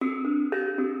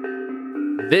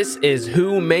This is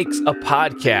Who Makes a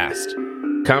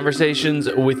Podcast? Conversations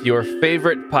with your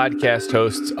favorite podcast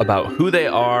hosts about who they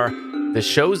are, the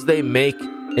shows they make,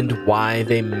 and why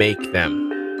they make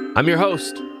them. I'm your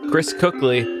host, Chris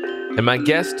Cookley, and my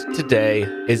guest today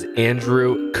is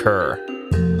Andrew Kerr.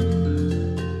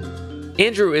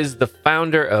 Andrew is the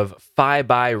founder of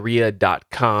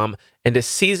FiBuyRia.com and a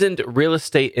seasoned real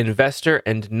estate investor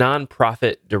and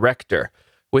nonprofit director.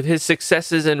 With his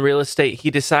successes in real estate, he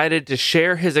decided to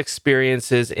share his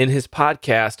experiences in his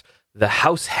podcast, the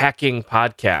House Hacking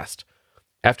Podcast.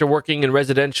 After working in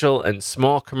residential and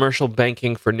small commercial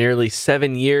banking for nearly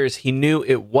 7 years, he knew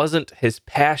it wasn't his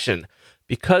passion.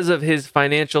 Because of his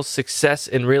financial success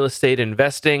in real estate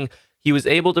investing, he was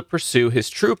able to pursue his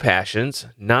true passions,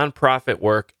 nonprofit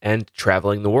work, and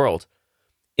traveling the world.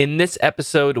 In this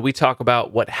episode, we talk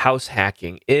about what house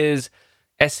hacking is,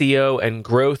 SEO and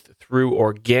growth through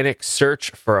organic search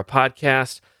for a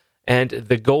podcast, and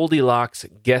the Goldilocks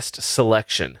guest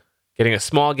selection, getting a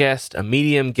small guest, a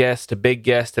medium guest, a big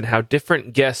guest, and how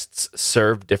different guests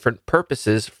serve different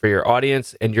purposes for your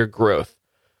audience and your growth.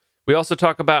 We also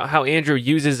talk about how Andrew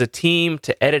uses a team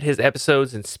to edit his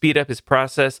episodes and speed up his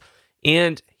process,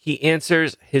 and he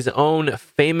answers his own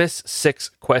famous 6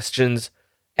 questions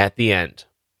at the end.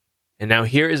 And now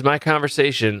here is my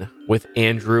conversation with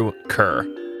Andrew Kerr.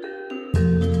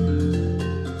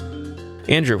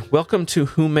 Andrew, welcome to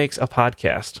Who Makes a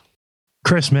Podcast.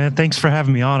 Chris, man, thanks for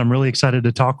having me on. I'm really excited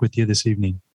to talk with you this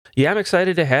evening. Yeah, I'm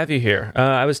excited to have you here.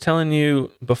 I was telling you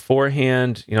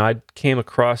beforehand, I came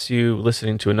across you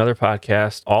listening to another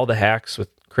podcast, All the Hacks with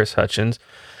Chris Hutchins.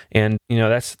 And,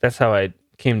 that's how I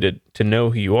came to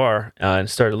know who you are and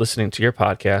started listening to your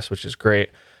podcast, which is great.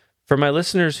 For my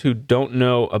listeners who don't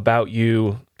know about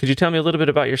you, could you tell me a little bit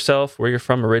about yourself, where you're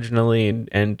from originally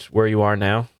and where you are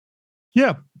now?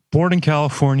 Yeah, born in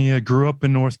California, grew up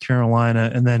in North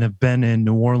Carolina, and then have been in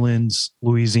New Orleans,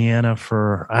 Louisiana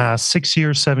for 6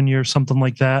 years, 7 years, something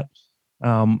like that.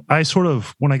 When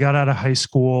I got out of high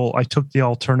school, I took the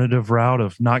alternative route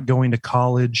of not going to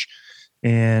college.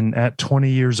 And at 20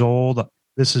 years old,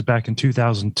 this is back in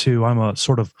 2002, I'm a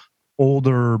sort of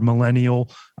older millennial.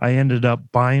 I ended up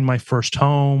buying my first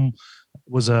home,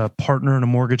 was a partner in a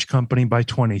mortgage company by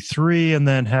 23, and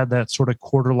then had that sort of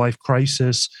quarter life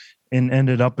crisis and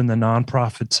ended up in the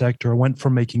nonprofit sector. I went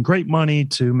from making great money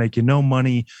to making no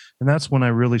money. And that's when I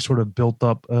really sort of built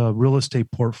up a real estate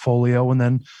portfolio and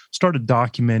then started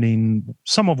documenting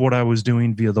some of what I was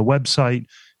doing via the website.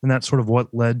 And that's sort of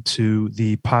what led to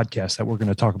the podcast that we're going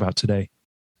to talk about today.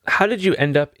 How did you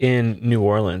end up in New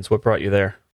Orleans? What brought you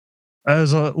there? It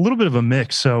was a little bit of a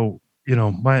mix. So,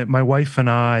 my wife and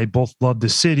I both loved the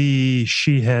city.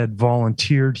 She had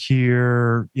volunteered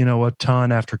here, a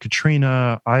ton after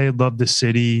Katrina. I loved the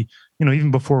city. Even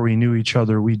before we knew each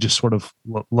other, we just sort of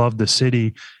loved the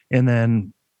city. And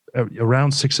then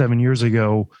around 6-7 years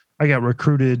ago, I got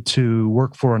recruited to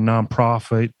work for a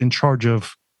nonprofit in charge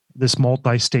of this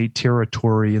multi-state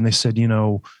territory. And they said,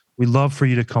 we'd love for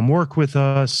you to come work with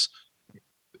us.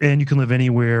 And you can live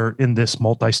anywhere in this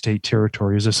multi-state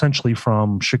territory. It's essentially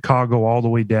from Chicago all the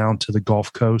way down to the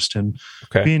Gulf Coast. And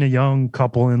being a young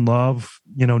couple in love,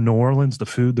 New Orleans, the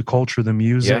food, the culture, the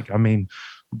music. Yeah. I mean,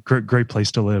 great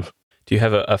place to live. Do you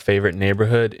have a favorite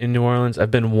neighborhood in New Orleans? I've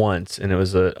been once, and it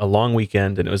was a long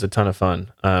weekend, and it was a ton of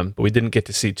fun. But we didn't get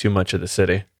to see too much of the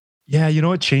city. Yeah,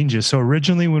 it changes. So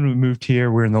originally when we moved here,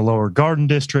 we we're in the Lower Garden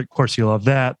District. Of course, you love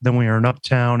that. Then we were in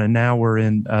Uptown, and now we're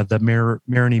in the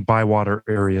Marigny Bywater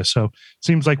area. So it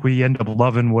seems like we end up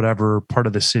loving whatever part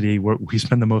of the city we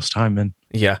spend the most time in.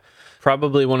 Yeah,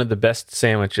 probably one of the best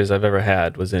sandwiches I've ever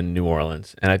had was in New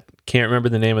Orleans. And I can't remember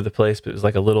the name of the place, but it was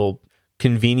like a little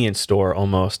convenience store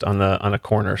almost on a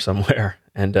corner somewhere.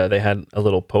 And they had a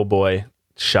little po' boy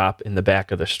shop in the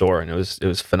back of the store, and it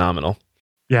was phenomenal.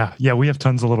 Yeah, we have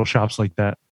tons of little shops like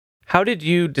that. How did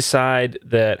you decide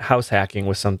that house hacking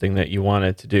was something that you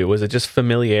wanted to do? Was it just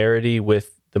familiarity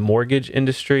with the mortgage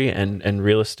industry and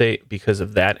real estate because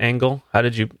of that angle? How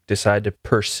did you decide to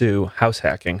pursue house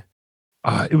hacking?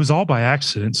 It was all by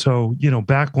accident. So,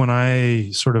 back when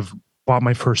I sort of bought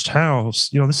my first house,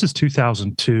 this is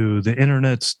 2002. The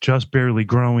internet's just barely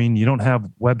growing. You don't have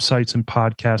websites and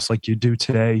podcasts like you do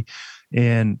today.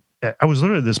 And I was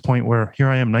literally at this point where here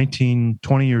I am, 19,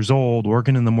 20 years old,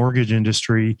 working in the mortgage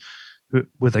industry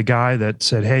with a guy that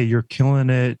said, hey, you're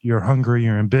killing it. You're hungry.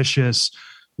 You're ambitious.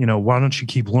 Why don't you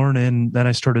keep learning? Then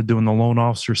I started doing the loan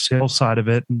officer sales side of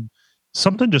it. And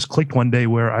something just clicked one day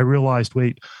where I realized,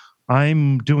 wait,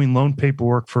 I'm doing loan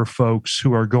paperwork for folks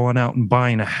who are going out and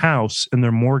buying a house and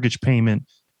their mortgage payment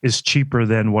is cheaper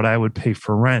than what I would pay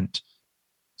for rent.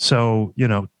 So,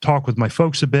 talk with my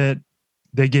folks a bit,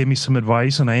 they gave me some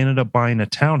advice, and I ended up buying a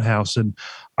townhouse. And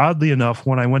oddly enough,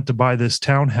 when I went to buy this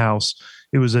townhouse,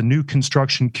 it was a new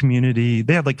construction community.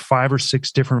 They had like 5 or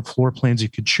 6 different floor plans you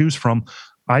could choose from.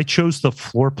 I chose the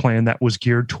floor plan that was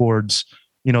geared towards,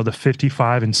 the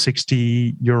 55 and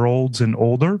 60-year-olds and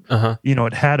older. Uh-huh.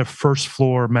 It had a first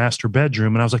floor master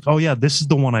bedroom. And I was like, oh, yeah, this is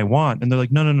the one I want. And they're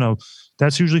like, no, no, no.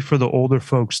 That's usually for the older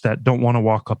folks that don't want to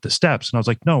walk up the steps. And I was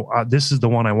like, no, this is the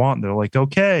one I want. And they're like,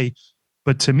 okay.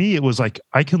 But to me, it was like,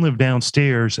 I can live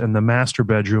downstairs in the master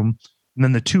bedroom, and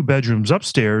then the 2 bedrooms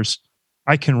upstairs,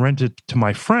 I can rent it to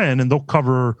my friend, and they'll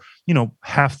cover,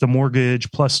 half the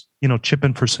mortgage plus, chip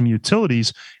in for some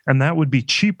utilities. And that would be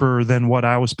cheaper than what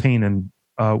I was paying and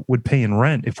would pay in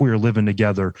rent if we were living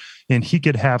together. And he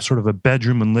could have sort of a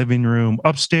bedroom and living room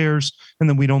upstairs, and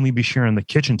then we'd only be sharing the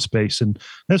kitchen space. And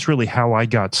that's really how I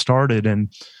got started.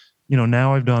 And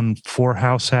now I've done 4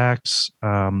 house hacks.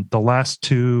 The last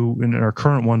 2, and our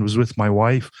current one was with my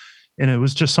wife. And it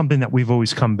was just something that we've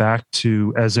always come back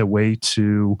to as a way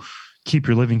to keep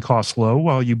your living costs low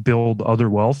while you build other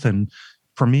wealth. And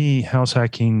for me, house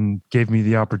hacking gave me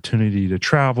the opportunity to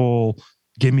travel,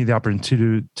 gave me the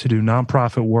opportunity to do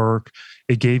nonprofit work.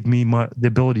 It gave me the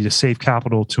ability to save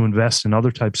capital to invest in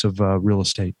other types of real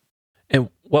estate. And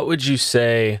what would you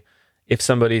say, if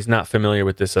somebody's not familiar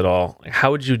with this at all, how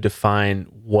would you define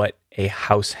what a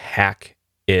house hack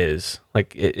is?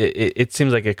 Like it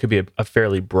seems like it could be a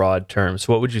fairly broad term.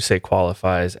 So what would you say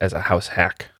qualifies as a house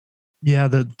hack? Yeah,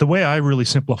 the way I really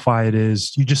simplify it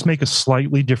is you just make a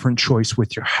slightly different choice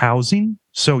with your housing.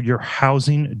 So your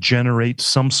housing generates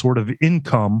some sort of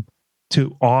income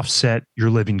to offset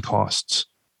your living costs.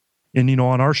 And,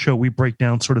 on our show, we break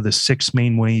down sort of the 6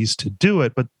 main ways to do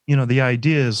it. But, the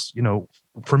idea is,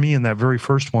 for me in that very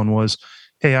first one was,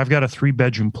 hey, I've got a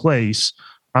 3-bedroom place.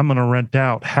 I'm going to rent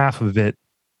out half of it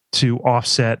to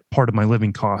offset part of my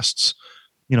living costs.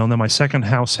 And then my second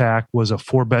house hack was a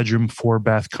 4-bedroom,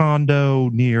 4-bath condo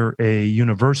near a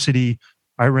university.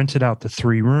 I rented out the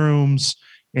 3 rooms,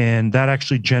 and that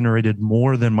actually generated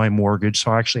more than my mortgage.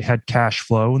 So I actually had cash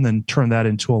flow, and then turned that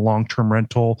into a long-term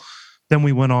rental. Then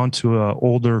we went on to an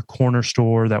older corner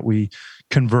store that we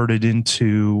converted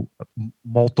into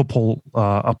multiple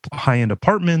high-end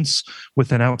apartments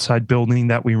with an outside building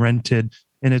that we rented.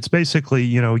 And it's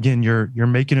basically, again, you're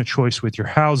making a choice with your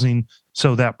housing,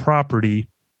 so that property,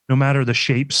 no matter the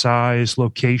shape, size,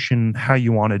 location, how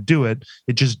you want to do it,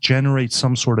 it just generates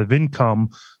some sort of income,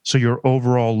 so your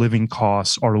overall living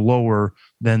costs are lower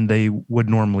than they would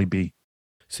normally be.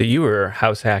 So you were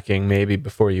house hacking maybe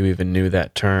before you even knew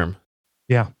that term.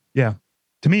 Yeah.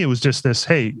 To me, it was just this,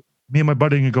 hey, me and my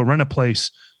buddy can go rent a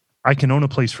place. I can own a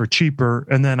place for cheaper.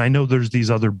 And then I know there's these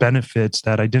other benefits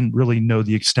that I didn't really know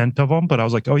the extent of them, but I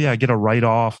was like, oh yeah, I get a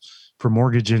write-off for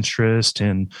mortgage interest,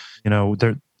 and,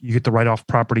 you get the write-off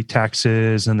property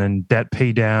taxes, and then debt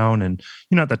pay down. And,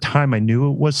 at the time I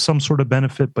knew it was some sort of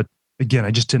benefit, but again,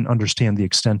 I just didn't understand the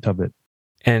extent of it.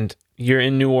 And you're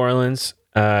in New Orleans.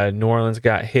 New Orleans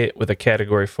got hit with a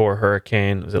Category 4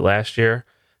 hurricane. Was it last year?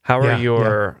 How are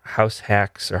your house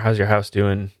hacks, or how's your house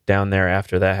doing down there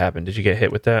after that happened? Did you get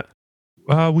hit with that?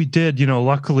 We did,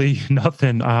 luckily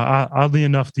nothing. Oddly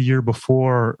enough, the year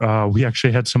before, we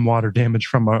actually had some water damage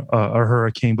from a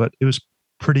hurricane, but it was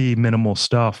pretty minimal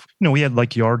stuff. We had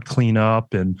like yard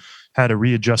cleanup and had to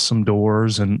readjust some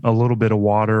doors, and a little bit of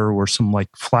water where some like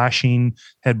flashing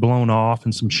had blown off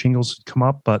and some shingles had come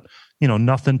up, but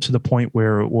nothing to the point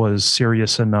where it was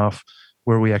serious enough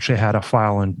where we actually had to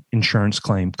file an insurance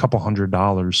claim,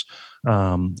 $200,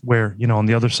 where, on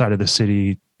the other side of the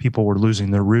city, people were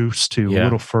losing their roofs to a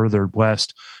little further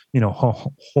west,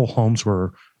 whole homes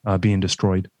were being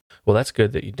destroyed. Well, that's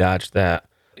good that you dodged that.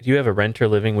 Do you have a renter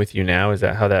living with you now? Is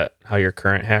that how your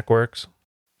current hack works?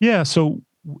 Yeah. So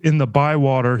in the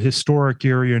Bywater historic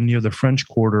area near the French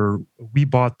Quarter, we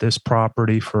bought this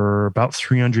property for about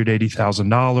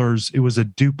 $380,000. It was a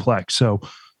duplex. So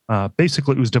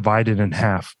basically, it was divided in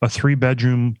half: a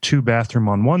 3-bedroom, 2-bathroom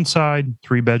on one side,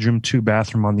 3-bedroom,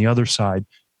 2-bathroom on the other side.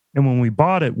 And when we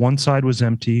bought it, one side was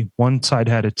empty, one side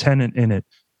had a tenant in it.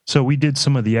 So we did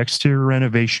some of the exterior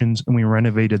renovations, and we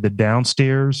renovated the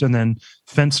downstairs and then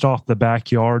fenced off the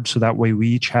backyard. So that way we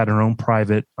each had our own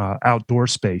private outdoor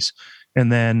space.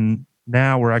 And then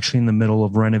now we're actually in the middle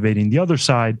of renovating the other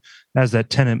side as that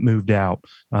tenant moved out.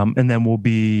 And then we'll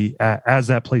be, as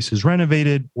that place is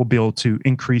renovated, we'll be able to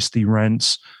increase the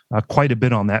rents quite a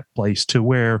bit on that place to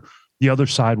where the other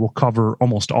side will cover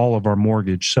almost all of our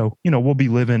mortgage. So, we'll be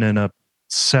living in a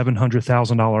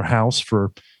 $700,000 house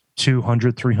for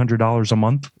 $200, $300 a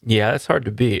month. Yeah, that's hard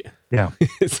to beat. Yeah.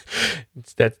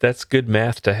 That's good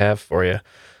math to have for you.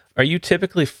 Are you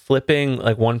typically flipping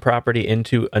like one property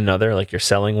into another, like you're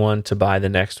selling one to buy the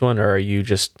next one, or are you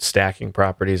just stacking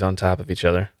properties on top of each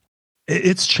other?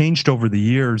 It's changed over the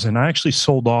years, and I actually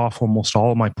sold off almost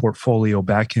all of my portfolio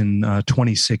back in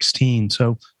 2016.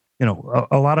 So,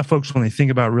 a lot of folks, when they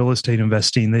think about real estate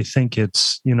investing, they think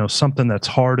it's, something that's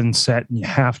hard and set and you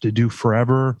have to do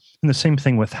forever. And the same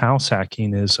thing with house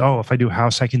hacking is, oh, if I do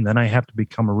house hacking, then I have to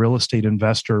become a real estate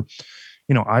investor.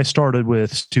 I started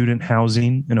with student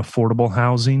housing and affordable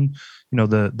housing.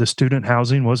 The student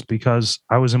housing was because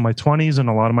I was in my 20s and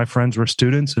a lot of my friends were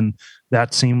students, and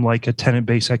that seemed like a tenant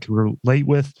base I could relate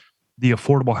with. The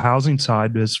affordable housing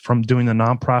side is from doing the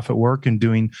nonprofit work and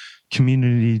doing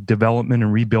community development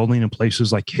and rebuilding in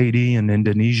places like Haiti and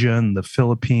Indonesia and the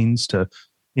Philippines to,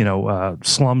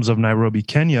 slums of Nairobi,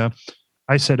 Kenya.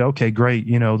 I said, okay, great.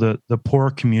 The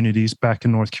poor communities back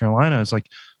in North Carolina is like,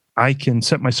 I can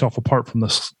set myself apart from the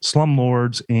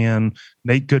slumlords and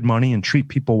make good money and treat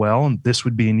people well. And this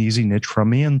would be an easy niche from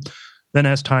me. And then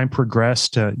as time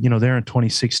progressed, there in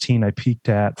 2016, I peaked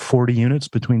at 40 units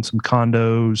between some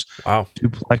condos, Wow,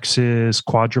 duplexes,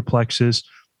 quadruplexes.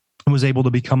 I was able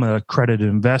to become an accredited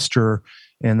investor.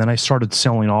 And then I started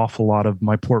selling off a lot of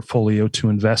my portfolio to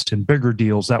invest in bigger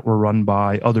deals that were run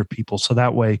by other people. So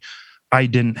that way I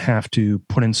didn't have to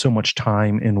put in so much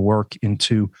time and work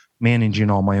into managing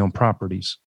all my own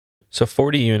properties. So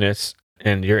 40 units,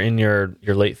 and you're in your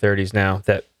late 30s now.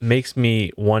 That makes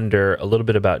me wonder a little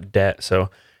bit about debt. So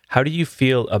how do you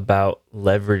feel about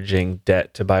leveraging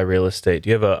debt to buy real estate? Do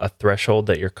you have a threshold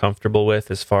that you're comfortable with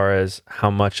as far as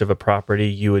how much of a property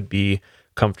you would be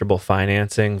comfortable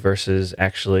financing versus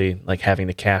actually like having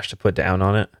the cash to put down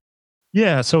on it?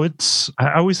 Yeah, so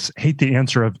I always hate the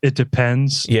answer of it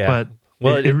depends, Yeah. but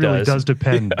Well, it really does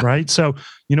depend, Yeah. right? So,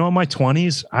 in my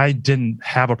 20s, I didn't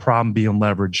have a problem being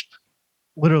leveraged.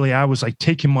 Literally, I was like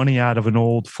taking money out of an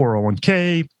old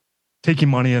 401k, taking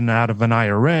money out of an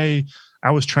IRA. I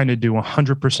was trying to do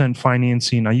 100%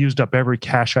 financing. I used up every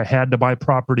cash I had to buy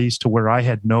properties to where I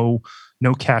had no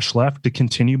cash left to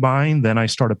continue buying. Then I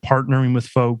started partnering with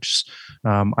folks.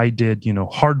 I did,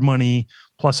 hard money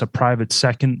plus a private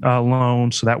second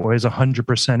loan. So that way is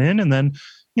 100% in. And then,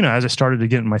 as I started to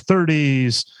get in my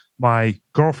 30s, my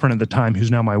girlfriend at the time, who's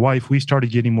now my wife, we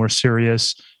started getting more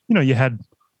serious. You had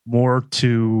more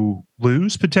to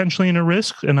lose potentially in a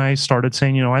risk. And I started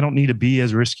saying, I don't need to be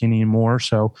as risky anymore.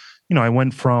 So, I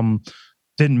went from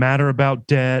didn't matter about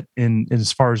debt in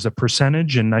as far as the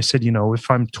percentage. And I said,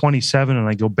 if I'm 27 and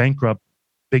I go bankrupt,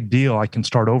 big deal, I can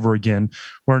start over again.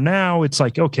 Where now it's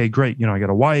like, okay, great. I got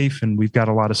a wife and we've got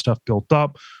a lot of stuff built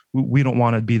up. We don't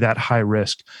want to be that high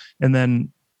risk. And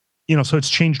then, so it's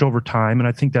changed over time. And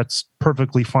I think that's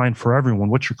perfectly fine for everyone.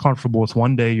 What you're comfortable with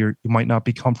one day, you might not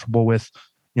be comfortable with,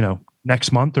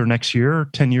 next month or next year, or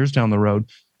 10 years down the road.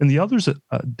 And the others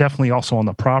definitely also on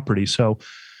the property. So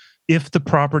if the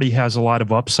property has a lot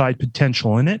of upside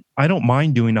potential in it, I don't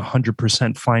mind doing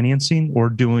 100% financing or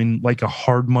doing like a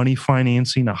hard money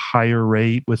financing, a higher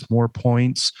rate with more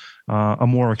points, a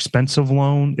more expensive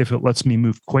loan if it lets me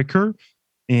move quicker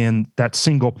and that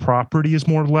single property is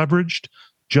more leveraged,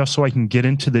 just so I can get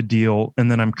into the deal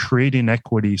and then I'm creating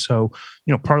equity. So,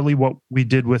 partly what we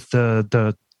did with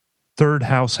the third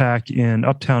house hack in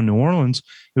Uptown New Orleans,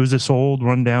 it was this old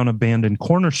rundown abandoned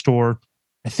corner store.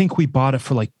 I think we bought it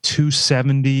for like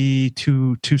 $270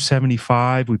 to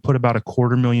 $275. We put about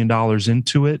 $250,000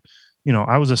 into it.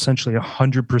 I was essentially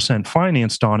 100%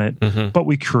 financed on it, but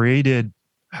we created,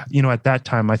 at that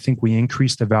time, I think we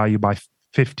increased the value by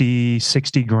 50,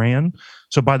 60 grand.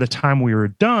 So by the time we were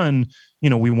done,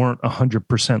 we weren't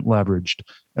 100% leveraged.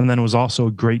 And then it was also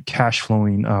a great cash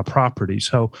flowing property.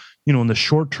 So, in the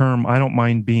short term, I don't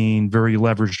mind being very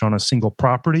leveraged on a single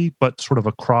property, but sort of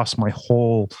across my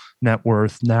whole net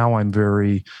worth. Now I'm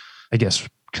very, I guess,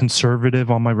 conservative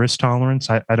on my risk tolerance.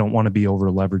 I don't want to be over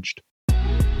leveraged.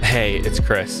 Hey, it's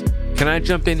Chris. Can I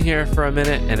jump in here for a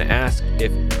minute and ask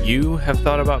if you have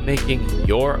thought about making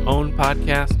your own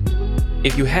podcast?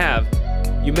 If you have,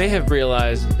 you may have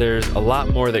realized there's a lot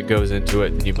more that goes into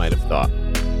it than you might have thought.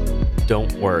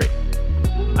 Don't worry.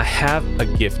 I have a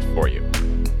gift for you.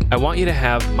 I want you to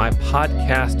have my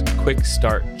podcast quick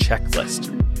start checklist.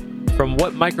 From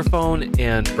what microphone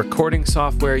and recording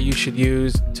software you should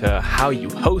use to how you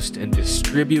host and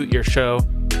distribute your show,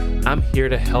 I'm here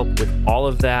to help with all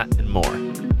of that and more.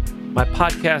 My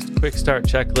podcast quick start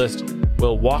checklist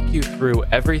will walk you through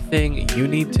everything you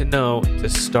need to know to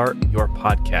start your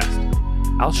podcast.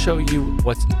 I'll show you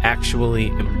what's actually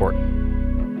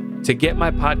important. To get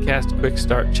my podcast quick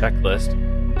start checklist,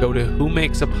 go to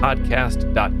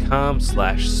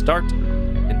whomakesapodcast.com/start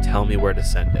and tell me where to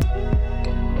send it.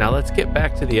 Now let's get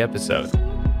back to the episode.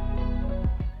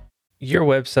 Your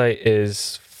website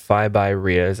is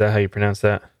FIBYREA. Is that how you pronounce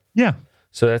that? Yeah.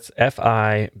 So that's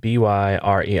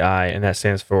FIBYREI, and that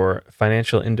stands for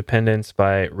Financial Independence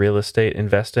by Real Estate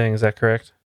Investing. Is that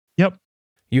correct? Yep.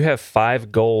 You have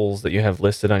 5 goals that you have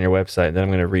listed on your website that I'm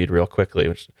going to read real quickly,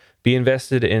 which be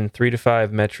invested in 3 to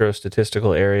 5 metro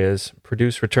statistical areas,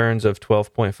 produce returns of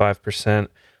 12.5%,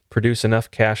 produce enough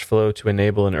cash flow to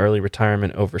enable an early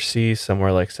retirement overseas,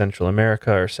 somewhere like Central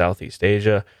America or Southeast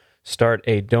Asia, start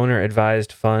a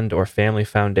donor-advised fund or family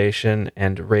foundation,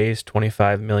 and raise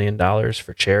 $25 million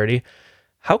for charity.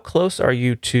 How close are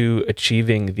you to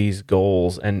achieving these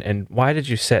goals, and why did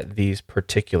you set these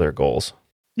particular goals?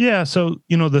 Yeah. So,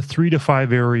 the 3 to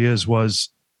 5 areas was,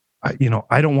 I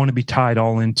don't want to be tied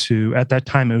all into, at that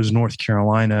time, it was North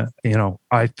Carolina.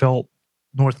 I felt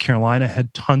North Carolina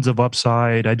had tons of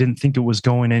upside. I didn't think it was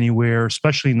going anywhere,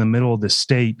 especially in the middle of the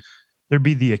state. There'd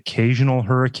be the occasional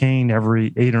hurricane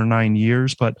every 8 or 9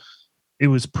 years, but it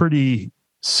was pretty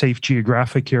safe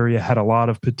geographic area, had a lot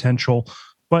of potential,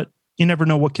 but you never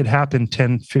know what could happen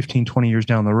 10, 15, 20 years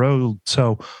down the road.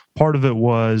 So part of it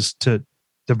was to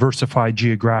diversify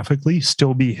geographically,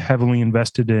 still be heavily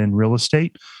invested in real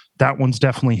estate. That one's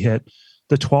definitely hit.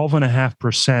 The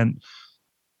 12.5%,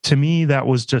 to me, that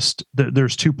was just,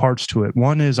 there's 2 parts to it.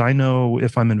 One is I know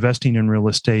if I'm investing in real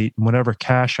estate, whatever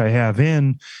cash I have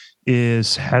in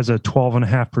has a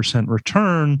 12.5%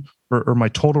 return, or my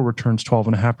total return's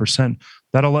 12.5%.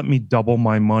 That'll let me double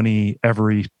my money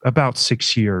every about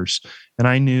 6 years. And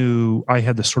I knew I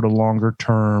had this sort of longer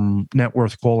term net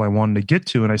worth goal I wanted to get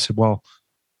to. And I said, well,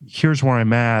 here's where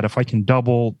I'm at. If I can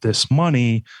double this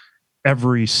money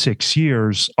every 6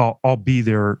 years, I'll be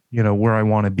there, where I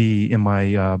want to be in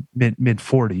my mid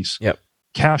 40s. Yep.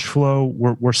 Cash flow,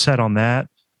 we're set on that.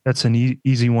 That's an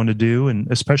easy one to do. And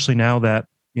especially now that,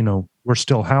 we're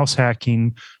still house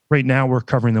hacking. Right now, we're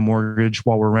covering the mortgage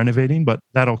while we're renovating, but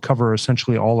that'll cover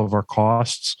essentially all of our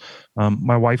costs.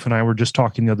 My wife and I were just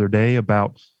talking the other day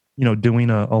about, doing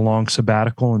a long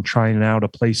sabbatical and trying out a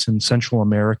place in Central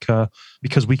America,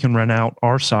 because we can rent out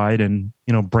our side and,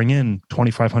 bring in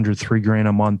 $2,500, $3,000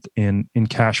 a month in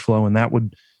cash flow. And that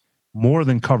would more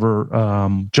than cover,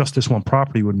 just this one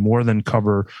property would more than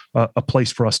cover a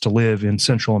place for us to live in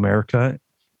Central America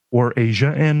or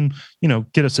Asia, and,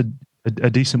 get us a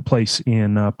decent place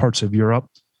in parts of Europe.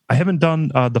 I haven't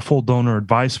done the full donor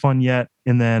advised fund yet,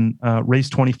 and then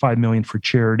raised $25 million for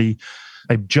charity.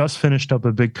 I've just finished up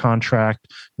a big contract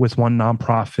with one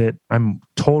nonprofit. I'm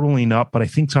totaling up, but I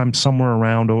think I'm somewhere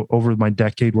around over my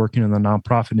decade working in the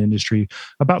nonprofit industry,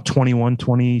 about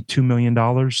 $22 million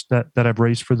that I've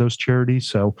raised for those charities.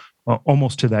 So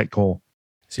almost to that goal.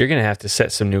 So you're going to have to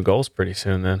set some new goals pretty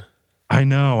soon then. I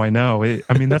know.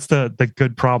 That's the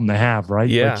good problem to have, right?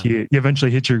 Yeah. Like you eventually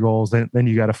hit your goals, then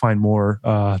you got to find more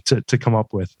to come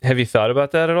up with. Have you thought about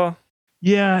that at all?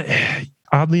 Yeah.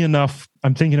 Oddly enough,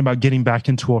 I'm thinking about getting back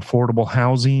into affordable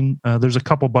housing. There's a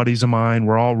couple buddies of mine.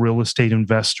 We're all real estate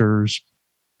investors.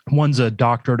 One's a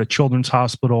doctor at a children's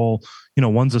hospital.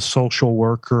 One's a social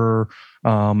worker.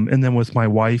 And then with my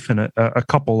wife and a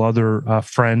couple other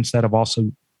friends that have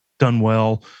also done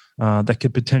well, that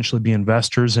could potentially be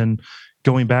investors. And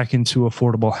going back into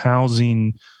affordable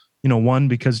housing, one,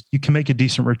 because you can make a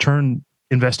decent return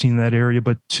investing in that area,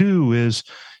 but 2 is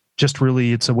just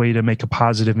really, it's a way to make a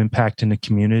positive impact in the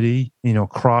community.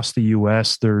 Across the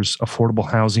U.S., there's affordable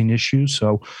housing issues.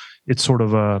 So it's sort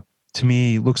of to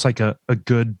me, looks like a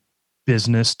good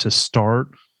business to start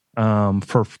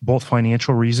for both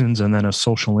financial reasons and then a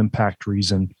social impact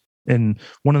reason. And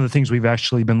one of the things we've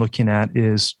actually been looking at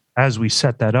is, as we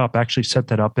set that up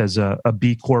as a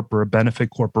B Corp or a benefit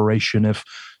corporation. If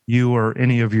you or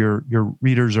any of your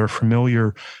readers are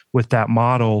familiar with that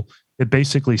model, it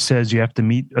basically says you have to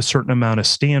meet a certain amount of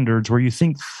standards where you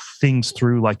think things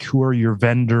through, like who are your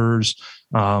vendors,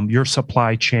 your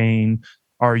supply chain,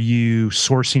 are you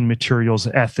sourcing materials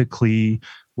ethically,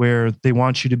 where they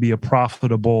want you to be a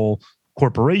profitable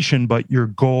corporation, but your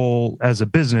goal as a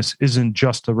business isn't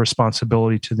just the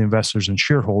responsibility to the investors and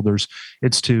shareholders.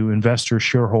 It's to investors,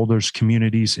 shareholders,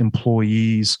 communities,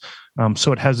 employees.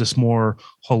 So it has this more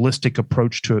holistic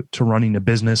approach to running a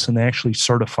business, and they actually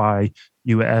certify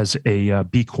you as a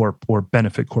B Corp or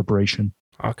benefit corporation.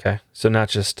 Okay, so not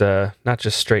just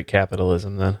straight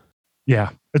capitalism then.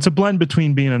 Yeah, it's a blend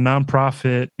between being a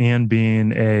nonprofit and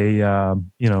being a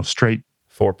straight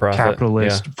for-profit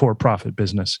capitalist for-profit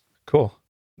business. Cool.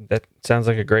 That sounds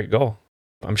like a great goal.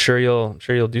 I'm sure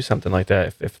you'll do something like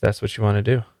that if that's what you want to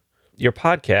do. Your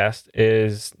podcast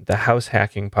is the House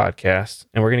Hacking Podcast,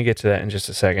 and we're going to get to that in just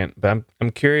a second. But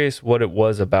I'm curious what it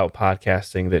was about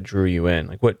podcasting that drew you in.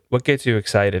 Like, what gets you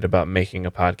excited about making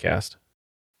a podcast?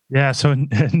 Yeah. So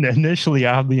initially,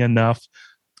 oddly enough,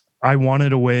 I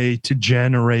wanted a way to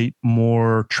generate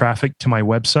more traffic to my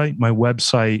website. My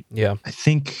website, Yeah. I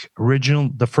think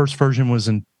the first version was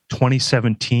in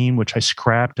 2017, which I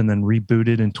scrapped and then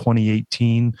rebooted in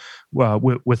 2018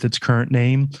 with its current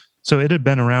name. So it had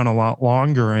been around a lot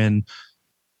longer, and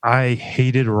I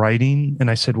hated writing. And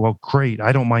I said, well, great.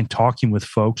 I don't mind talking with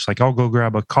folks. Like, I'll go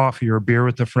grab a coffee or a beer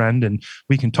with a friend and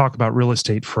we can talk about real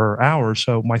estate for hours.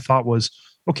 So my thought was,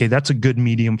 okay, that's a good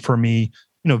medium for me.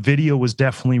 Video was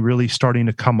definitely really starting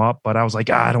to come up, but I was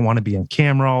like, I don't want to be on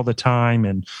camera all the time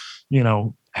and,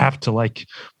 have to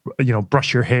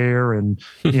brush your hair and,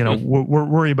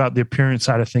 worry about the appearance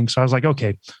side of things. So I was like,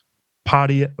 okay,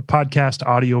 podcast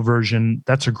audio version,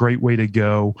 that's a great way to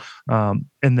go. And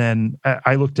then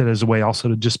I looked at it as a way also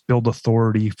to just build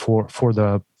authority for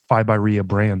the 5 by RIA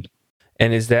brand.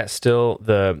 And is that still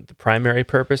the primary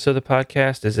purpose of the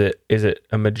podcast? Is it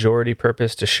a majority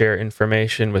purpose to share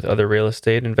information with other real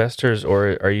estate investors,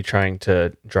 or are you trying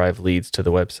to drive leads to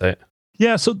the website?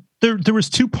 Yeah, so there was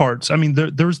two parts. I mean,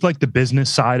 there was like the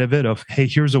business side of it of, hey,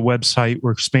 here's a website,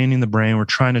 we're expanding the brand, we're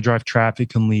trying to drive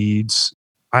traffic and leads.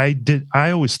 I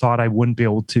always thought I wouldn't be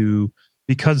able to,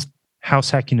 because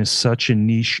house hacking is such a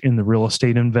niche in the real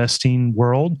estate investing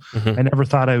world. Mm-hmm. I never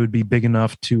thought I would be big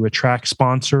enough to attract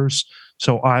sponsors.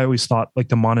 So I always thought like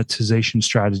the monetization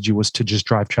strategy was to just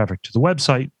drive traffic to the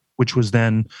website, which was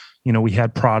then, we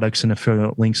had products and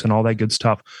affiliate links and all that good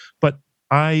stuff. But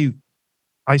I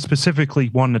specifically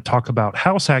wanted to talk about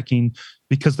house hacking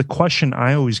because the question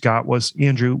I always got was,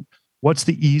 Andrew, what's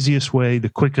the easiest way, the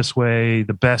quickest way,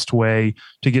 the best way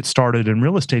to get started in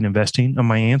real estate investing? And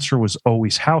my answer was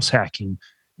always house hacking.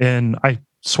 And I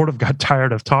sort of got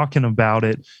tired of talking about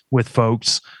it with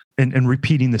folks and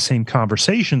repeating the same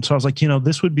conversation. So I was like,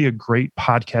 this would be a great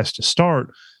podcast to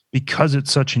start because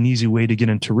it's such an easy way to get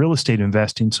into real estate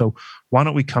investing. So why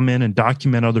don't we come in and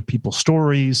document other people's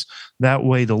stories? That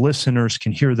way the listeners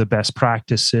can hear the best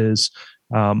practices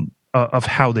of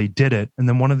how they did it. And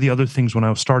then one of the other things when I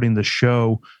was starting the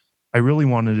show, I really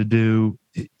wanted to do,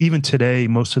 even today,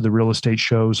 most of the real estate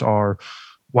shows are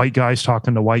white guys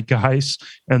talking to white guys.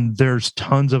 And there's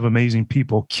tons of amazing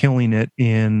people killing it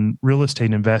in real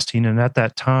estate investing. And at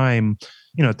that time,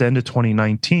 at the end of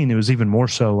 2019, it was even more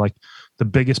so. Like the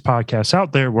biggest podcasts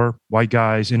out there were white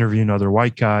guys interviewing other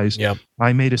white guys. Yeah.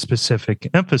 I made a specific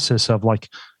emphasis of like,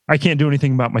 I can't do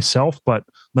anything about myself, but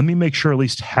let me make sure at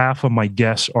least half of my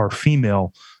guests are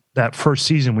female. That first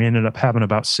season, we ended up having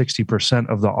about 60%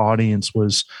 of the audience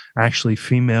was actually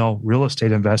female real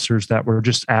estate investors that were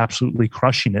just absolutely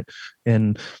crushing it.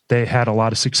 And they had a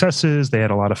lot of successes. They had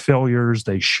a lot of failures.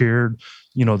 They shared,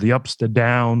 the ups, the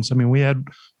downs. I mean, we had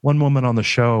one woman on the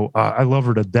show. I love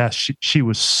her to death. She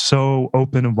was so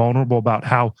open and vulnerable about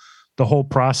how the whole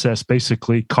process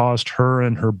basically caused her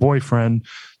and her boyfriend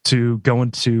to go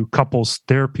into couples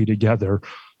therapy together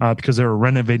because they were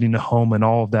renovating a home and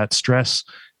all of that stress.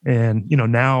 And,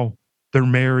 now they're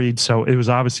married. So it was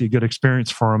obviously a good experience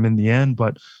for them in the end.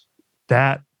 But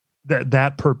that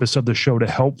purpose of the show to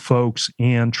help folks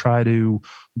and try to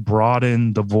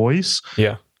broaden the voice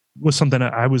was something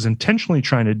that I was intentionally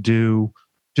trying to do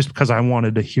just because I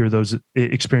wanted to hear those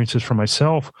experiences for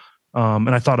myself.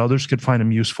 And I thought others could find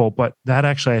them useful. But that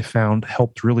actually I found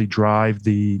helped really drive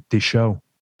the show.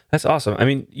 That's awesome. I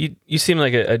mean, you seem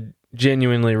like a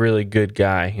genuinely really good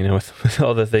guy, with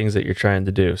all the things that you're trying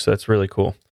to do. So that's really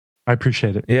cool. I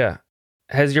appreciate it. Yeah.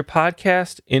 Has your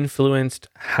podcast influenced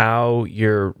how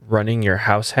you're running your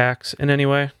house hacks in any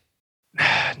way?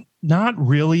 Not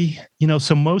really.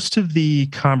 So most of the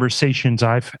conversations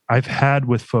I've had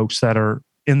with folks that are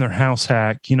in their house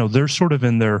hack, they're sort of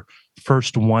in their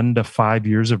first 1 to 5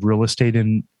 years of real estate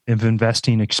and of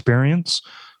investing experience.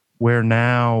 Where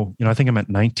now, I think I'm at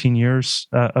 19 years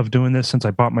of doing this since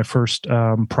I bought my first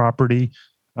property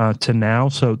to now.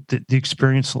 So the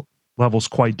experience level is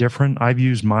quite different. I've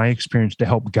used my experience to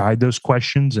help guide those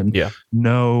questions and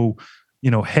know,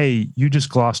 hey, you just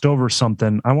glossed over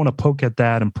something. I want to poke at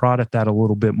that and prod at that a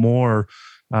little bit more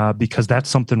because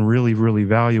that's something really, really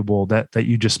valuable that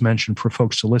you just mentioned for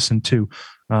folks to listen to.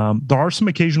 There are some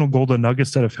occasional golden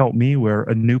nuggets that have helped me where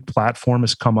a new platform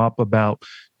has come up about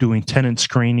doing tenant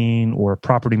screening or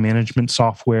property management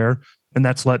software. And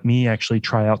that's let me actually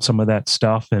try out some of that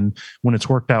stuff. And when it's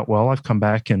worked out well, I've come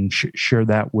back and share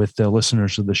that with the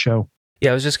listeners of the show.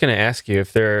 Yeah, I was just going to ask you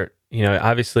if there,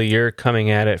 obviously you're coming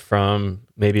at it from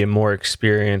maybe a more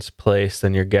experienced place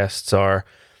than your guests are,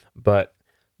 but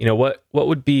what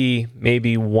would be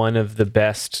maybe one of the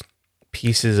best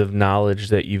pieces of knowledge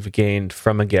that you've gained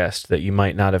from a guest that you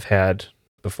might not have had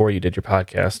before you did your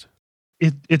podcast?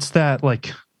 It's that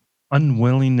like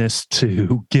unwillingness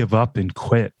to give up and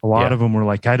quit. A lot Yeah. of them were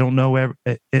like, I don't know.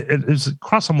 It was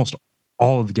across almost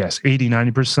all of the guests,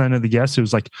 80-90% of the guests. It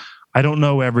was like, I don't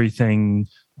know everything.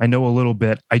 I know a little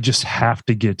bit. I just have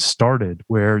to get started,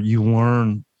 where you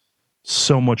learn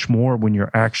so much more when you're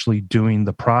actually doing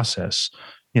the process.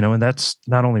 And that's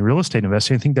not only real estate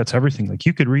investing. I think that's everything. Like,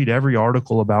 you could read every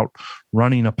article about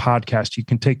running a podcast. You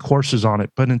can take courses on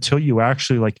it, but until you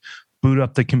actually like boot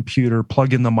up the computer,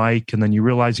 plug in the mic, and then you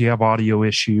realize you have audio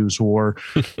issues, or,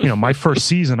 my first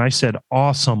season, I said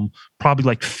awesome probably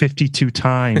like 52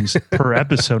 times per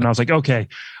episode. And I was like, okay,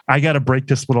 I got to break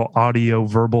this little audio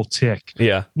verbal tick.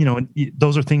 Yeah. And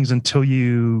those are things, until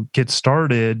you get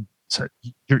started,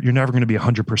 you're never going to be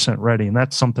 100% ready. And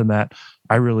that's something that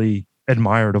I really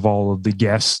admired of all of the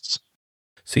guests.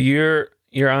 So you're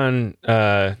on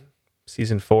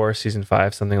season 4, season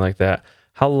 5, something like that.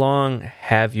 How long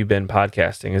have you been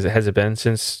podcasting? Has it been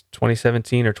since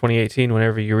 2017 or 2018,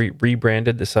 whenever you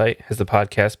rebranded the site? Has the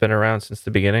podcast been around since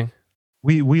the beginning?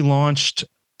 We launched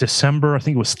December, I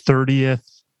think it was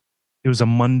 30th. It was a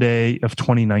Monday of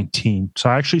 2019. So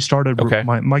I actually started,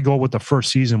 my goal with the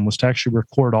first season was to actually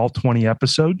record all 20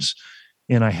 episodes.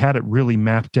 And I had it really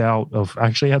mapped out I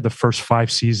actually had the first 5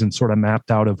 seasons sort of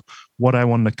mapped out of what I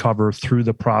wanted to cover through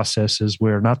the processes,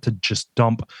 where not to just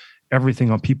dump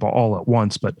everything on people all at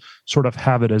once, but sort of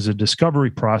have it as a discovery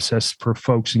process for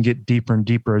folks and get deeper and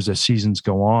deeper as the seasons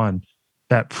go on.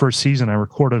 That first season, I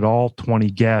recorded all 20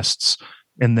 guests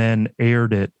and then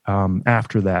aired it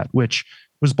after that, which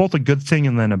was both a good thing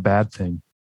and then a bad thing.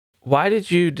 Why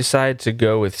did you decide to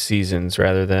go with seasons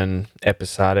rather than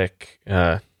episodic,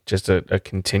 just a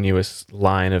continuous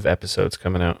line of episodes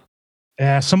coming out?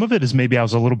 Some of it is maybe I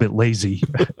was a little bit lazy.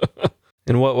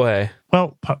 In what way?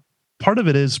 Well, part of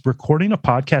it is recording a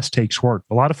podcast takes work.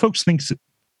 A lot of folks think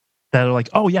that are like,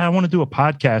 oh yeah, I want to do a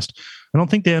podcast. I don't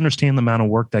think they understand the amount of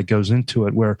work that goes into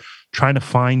it. We're trying to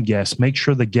find guests, make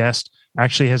sure the guest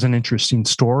actually has an interesting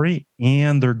story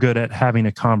and they're good at having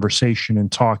a conversation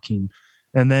and talking.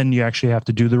 And then you actually have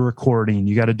to do the recording.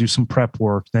 You got to do some prep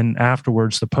work. Then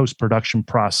afterwards, the post-production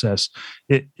process.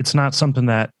 It's not something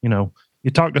that, you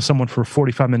talk to someone for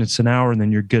 45 minutes, an hour, and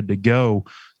then you're good to go.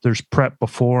 There's prep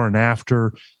before and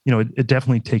after. It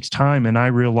definitely takes time. And I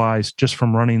realized just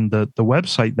from running the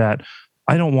website that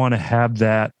I don't want to have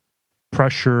that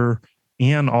pressure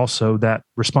and also that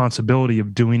responsibility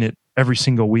of doing it every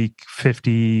single week,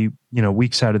 50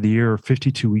 weeks out of the year,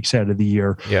 52 weeks out of the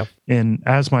year. Yeah. And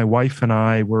as my wife and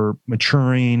I were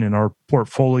maturing and our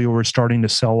portfolio were starting to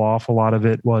sell off, a lot of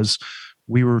it was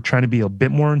we were trying to be a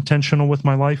bit more intentional with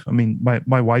my life. I mean,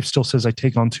 my wife still says I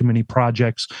take on too many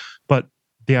projects, but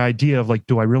the idea of like,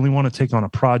 do I really want to take on a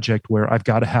project where I've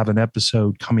got to have an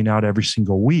episode coming out every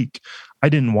single week? I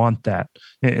didn't want that.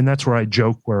 And that's where I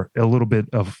joke, where a little bit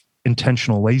of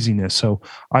intentional laziness. So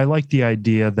I like the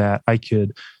idea that I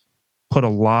could put a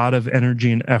lot of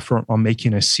energy and effort on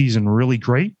making a season really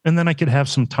great. And then I could have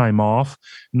some time off,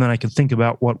 and then I could think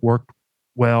about what worked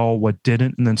well, what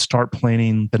didn't, and then start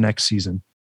planning the next season.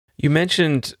 You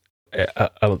mentioned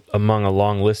among a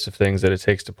long list of things that it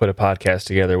takes to put a podcast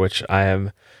together, which I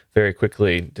am very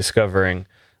quickly discovering,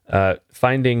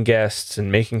 finding guests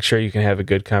and making sure you can have a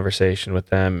good conversation with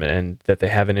them and that they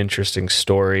have an interesting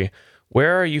story.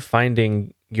 Where are you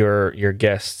finding your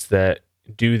guests that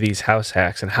do these house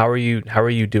hacks, and how are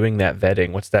you doing that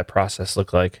vetting? What's that process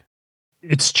look like?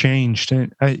 It's changed.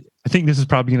 And I think this is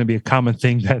probably going to be a common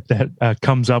thing that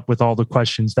comes up with all the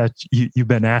questions that you've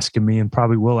been asking me and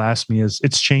probably will ask me, is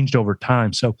it's changed over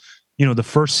time. So, the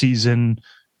first season,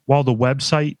 while the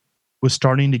website was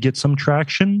starting to get some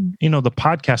traction, the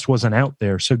podcast wasn't out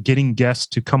there. So getting guests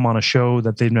to come on a show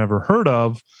that they've never heard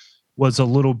of was a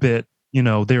little bit,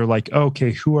 they were like,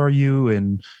 okay, who are you?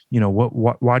 And,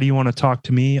 why do you want to talk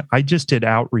to me? I just did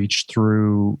outreach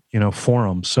through,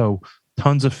 forums. So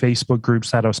tons of Facebook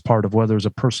groups that I was part of, whether it was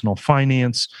a personal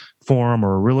finance forum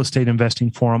or a real estate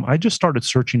investing forum. I just started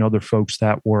searching other folks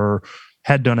that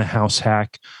had done a house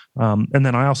hack. And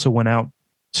then I also went out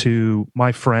to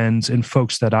my friends and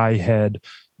folks that I had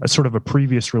a sort of a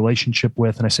previous relationship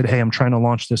with. And I said, hey, I'm trying to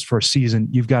launch this for a season.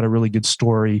 You've got a really good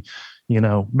story.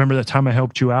 Remember that time I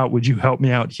helped you out? Would you help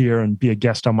me out here and be a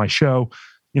guest on my show?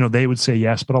 They would say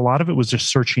yes, but a lot of it was just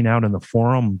searching out in the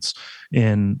forums.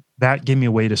 And that gave me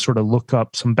a way to sort of look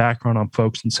up some background on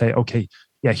folks and say, okay,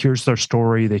 yeah, here's their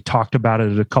story. They talked about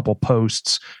it at a couple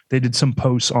posts. They did some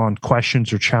posts on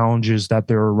questions or challenges that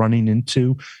they were running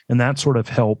into. And that sort of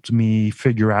helped me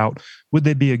figure out, would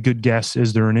they be a good guest?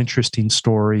 Is there an interesting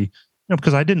story?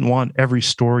 Because I didn't want every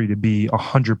story to be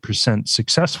 100%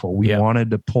 successful. We Yeah. wanted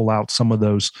to pull out some of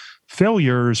those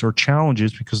failures or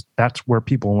challenges because that's where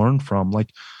people learn from.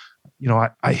 Like,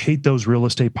 I hate those real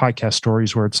estate podcast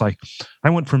stories where it's like, I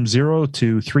went from 0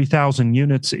 to 3,000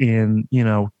 units in,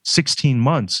 16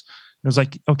 months. It was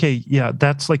like, okay, yeah,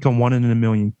 that's like a 1 in a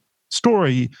million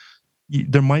story.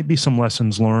 There might be some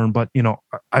lessons learned, but,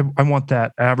 I want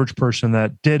that average person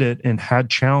that did it and had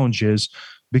challenges,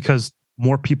 because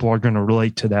more people are going to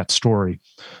relate to that story.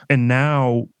 And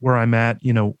now where I'm at,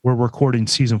 we're recording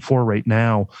season 4 right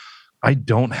now. I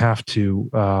don't have to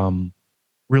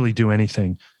really do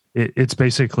anything. It's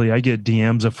basically, I get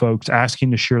DMs of folks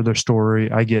asking to share their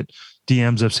story. I get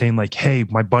DMs of saying like, hey,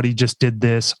 my buddy just did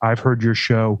this. I've heard your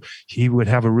show. He would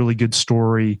have a really good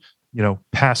story.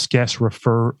 Past guests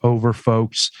refer over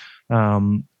folks.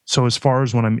 So as far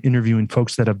as when I'm interviewing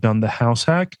folks that have done the house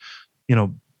hack,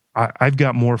 I've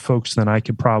got more folks than I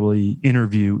could probably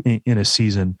interview in a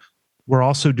season. We're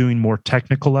also doing more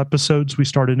technical episodes. We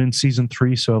started in season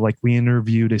 3. So like we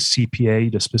interviewed a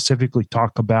CPA to specifically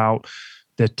talk about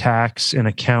the tax and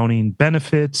accounting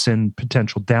benefits and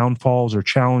potential downfalls or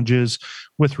challenges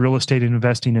with real estate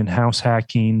investing and house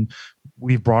hacking.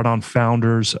 We've brought on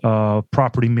founders of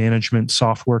property management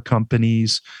software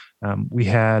companies. We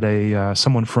had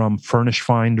someone from Furnish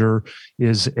Finder,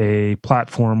 is a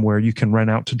platform where you can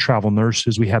rent out to travel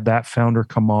nurses. We had that founder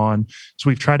come on. So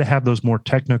we've tried to have those more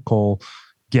technical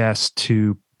guests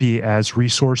to be as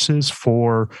resources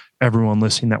for everyone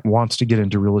listening that wants to get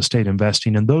into real estate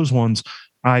investing. And those ones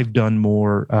I've done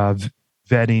more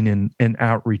vetting and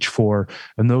outreach for.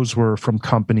 And those were from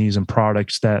companies and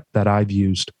products that I've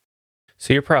used.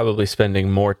 So you're probably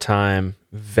spending more time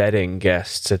vetting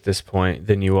guests at this point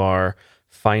than you are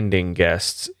finding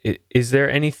guests. Is there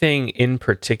anything in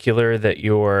particular that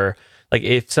you're, like,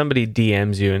 if somebody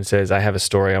DMs you and says, I have a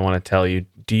story I want to tell you,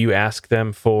 do you ask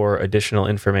them for additional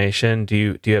information? Do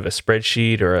you have a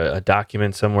spreadsheet or a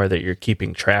document somewhere that you're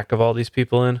keeping track of all these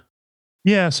people in?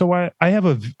 Yeah, so I have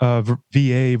a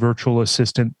VA virtual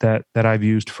assistant that I've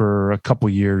used for a couple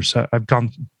years. I've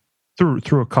gone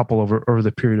through a couple over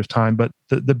the period of time, but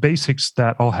the basics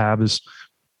that I'll have is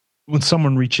when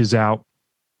someone reaches out,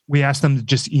 we ask them to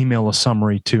just email a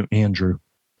summary to Andrew.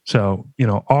 So,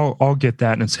 I'll get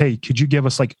that and say, hey, could you give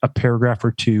us like a paragraph or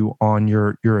two on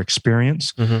your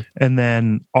experience? Mm-hmm. And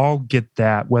then I'll get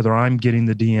that, whether I'm getting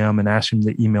the DM and asking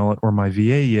them to email it or my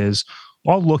VA is,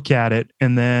 I'll look at it,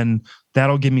 and then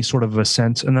that'll give me sort of a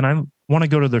sense. And then I want to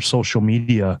go to their social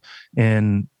media,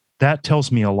 and that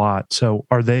tells me a lot. So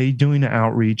are they doing an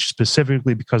outreach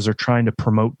specifically because they're trying to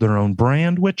promote their own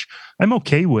brand, which I'm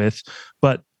okay with,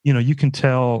 but you can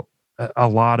tell a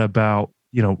lot about,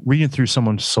 reading through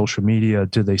someone's social media.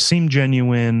 Do they seem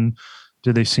genuine?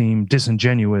 Do they seem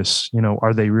disingenuous?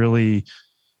 Are they really,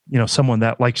 someone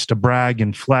that likes to brag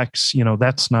and flex?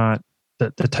 That's not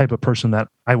the type of person that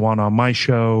I want on my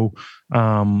show.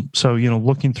 So,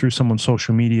 looking through someone's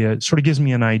social media, it sort of gives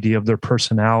me an idea of their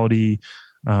personality,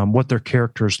 what their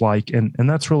character's like. And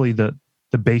that's really the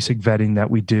basic vetting that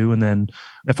we do. And then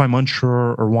if I'm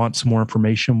unsure or want some more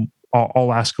information,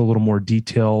 I'll ask a little more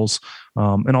details,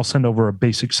 and I'll send over a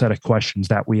basic set of questions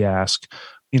that we ask.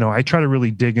 I try to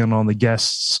really dig in on the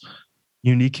guest's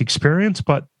unique experience,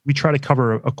 but we try to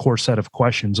cover a core set of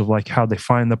questions of like how they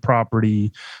find the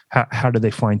property, how do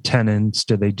they find tenants,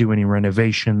 did they do any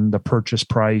renovation, the purchase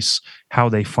price, how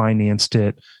they financed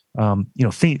it,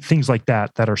 things like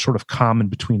that are sort of common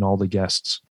between all the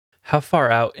guests. How far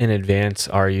out in advance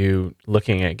are you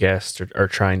looking at guests or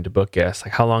trying to book guests?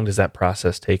 Like, how long does that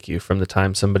process take you from the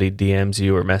time somebody DMs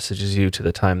you or messages you to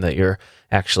the time that you're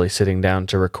actually sitting down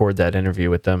to record that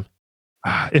interview with them?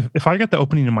 If I got the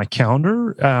opening in my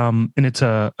calendar, and it's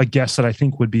a guest that I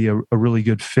think would be a really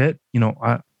good fit,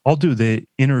 I'll do the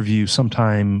interview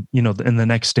sometime, in the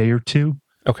next day or two.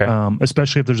 Okay.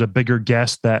 Especially if there's a bigger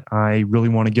guest that I really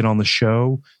want to get on the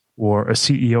show, or a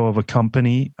CEO of a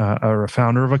company, or a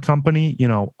founder of a company.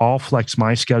 I'll flex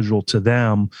my schedule to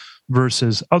them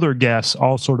versus other guests.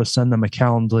 I'll sort of send them a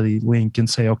Calendly link and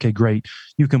say, okay, great,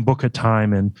 you can book a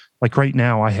time. And like right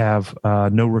now I have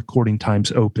no recording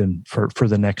times open for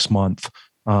the next month.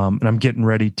 And I'm getting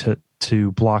ready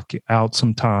to block out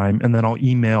some time. And then I'll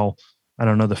email, I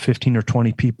don't know, the 15 or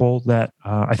 20 people that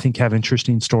I think have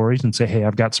interesting stories and say, hey,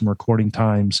 I've got some recording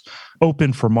times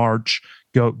open for March.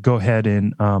 Go ahead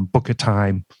and book a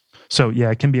time. So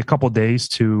yeah, it can be a couple of days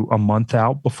to a month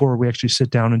out before we actually sit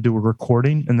down and do a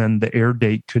recording. And then the air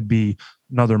date could be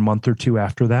another month or two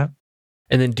after that.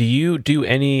 And then do you do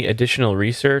any additional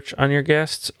research on your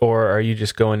guests, or are you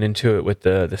just going into it with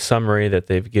the summary that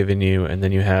they've given you, and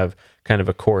then you have kind of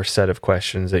a core set of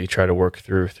questions that you try to work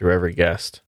through every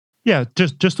guest? Yeah,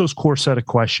 just those core set of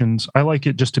questions. I like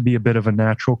it just to be a bit of a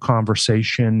natural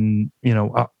conversation.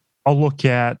 I'll look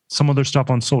at some of their stuff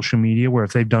on social media where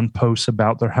if they've done posts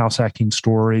about their house hacking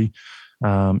story,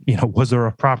 was there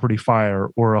a property fire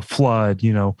or a flood?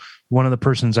 One of the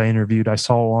persons I interviewed, I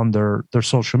saw on their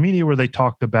social media where they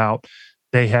talked about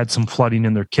they had some flooding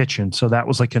in their kitchen. So that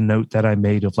was like a note that I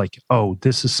made of like, oh,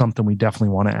 this is something we definitely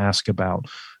want to ask about.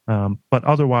 But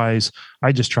otherwise,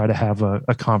 I just try to have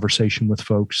a conversation with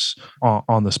folks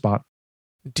on the spot.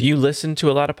 Do you listen to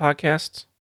a lot of podcasts?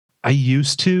 I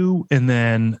used to, and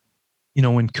then,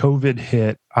 when COVID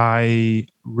hit, I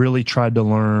really tried to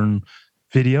learn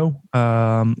video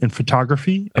and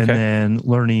photography, and then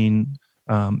learning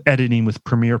editing with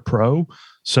Premiere Pro.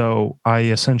 So I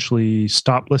essentially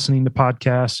stopped listening to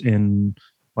podcasts in,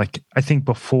 like, I think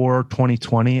before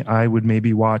 2020, I would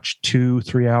maybe watch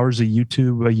 2-3 hours of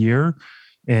YouTube a year.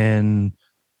 And,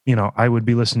 I would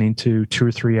be listening to 2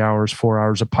 or 3 hours, 4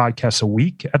 hours of podcasts a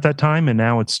week at that time. And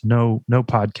now it's no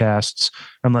podcasts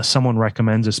unless someone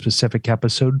recommends a specific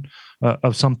episode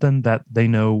of something that they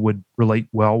know would relate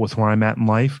well with where I'm at in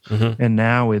life. Mm-hmm. And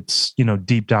now it's,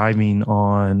 deep diving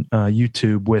on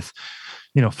YouTube with,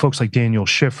 folks like Daniel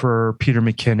Schiffer, Peter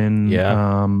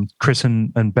McKinnon, Chris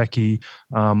and Becky,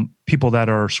 people that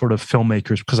are sort of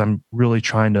filmmakers, because I'm really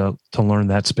trying to learn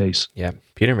that space. Yeah,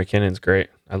 Peter McKinnon's great.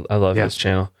 I love his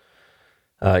channel.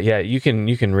 You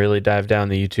can really dive down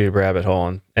the YouTube rabbit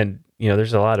hole, and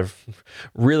there's a lot of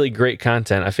really great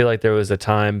content. I feel like there was a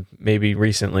time maybe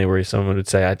recently where someone would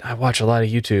say, I watch a lot of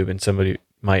YouTube, and somebody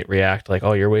might react like,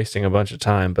 oh, you're wasting a bunch of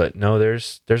time. But no,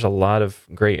 there's a lot of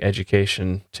great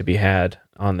education to be had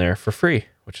on there for free,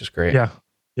 which is great.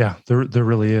 Yeah, there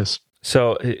really is.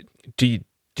 So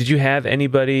did you have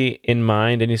anybody in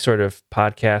mind, any sort of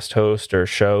podcast host or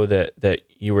show that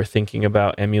you were thinking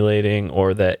about emulating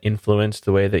or that influenced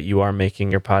the way that you are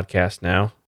making your podcast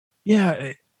now?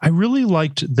 Yeah, I really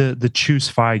liked the Choose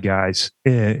Fi guys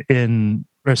in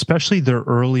especially their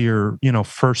earlier,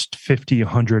 first 50,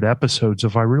 100 episodes.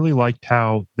 I really liked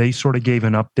how they sort of gave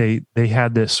an update. They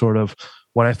had this sort of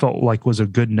what I felt like was a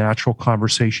good natural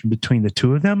conversation between the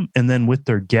two of them, and then with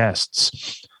their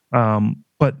guests.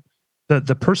 But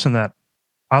the person that,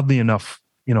 oddly enough,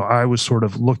 I was sort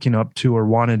of looking up to or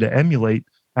wanted to emulate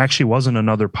actually wasn't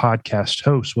another podcast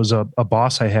host, was a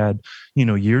boss I had,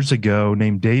 years ago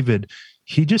named David.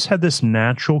 He just had this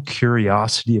natural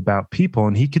curiosity about people,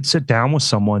 and he could sit down with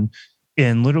someone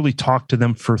and literally talk to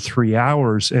them for 3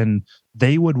 hours, and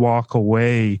they would walk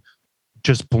away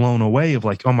just blown away of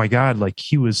like, oh my God, like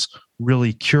he was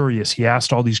really curious. He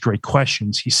asked all these great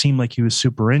questions. He seemed like he was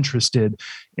super interested,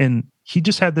 and he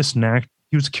just had this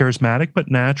he was charismatic, but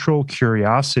natural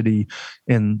curiosity.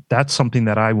 And that's something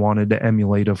that I wanted to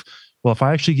emulate of, well, if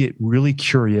I actually get really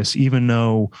curious, even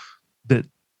though that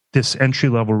this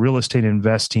entry-level real estate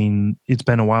investing, it's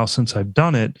been a while since I've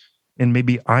done it, and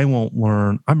maybe I won't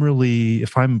learn.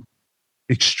 If I'm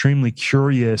extremely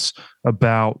curious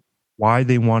about why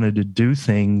they wanted to do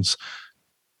things,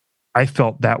 I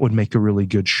felt that would make a really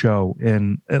good show.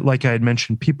 And like I had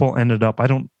mentioned, people ended up, I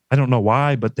don't know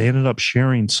why, but they ended up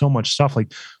sharing so much stuff,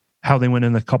 like how they went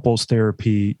into couples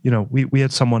therapy. We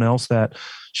had someone else that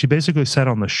she basically said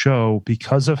on the show,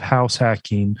 because of house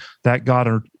hacking, that got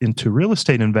her into real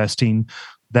estate investing.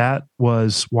 That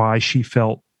was why she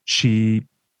felt she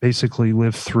basically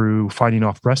lived through fighting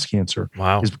off breast cancer.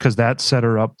 Wow. Is because that set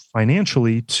her up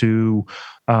financially to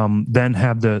then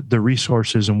have the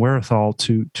resources and wherewithal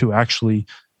to actually,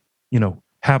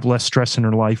 have less stress in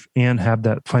her life and have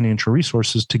that financial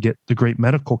resources to get the great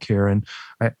medical care. And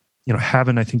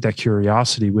having, I think, that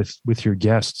curiosity with your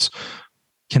guests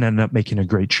can end up making a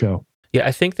great show. Yeah,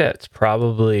 I think that's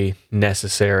probably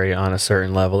necessary on a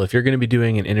certain level. If you're going to be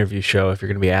doing an interview show, if you're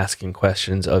going to be asking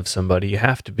questions of somebody, you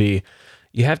have to be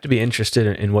interested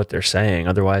in what they're saying.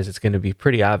 Otherwise, it's going to be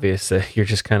pretty obvious that you're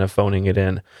just kind of phoning it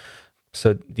in.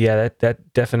 So yeah,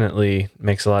 that definitely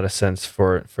makes a lot of sense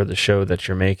for the show that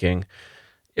you're making.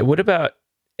 What about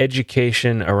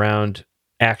education around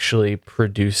actually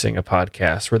producing a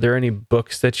podcast? Were there any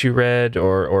books that you read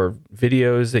or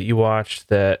videos that you watched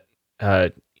that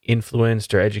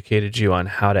influenced or educated you on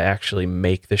how to actually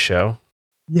make the show?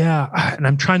 Yeah, and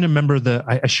I'm trying to remember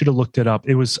I should have looked it up.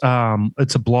 It was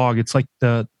it's a blog. It's like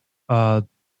the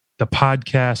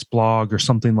podcast blog or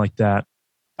something like that.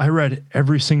 I read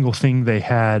every single thing they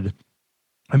had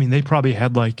I mean, they probably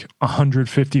had like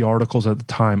 150 articles at the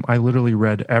time. I literally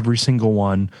read every single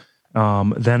one.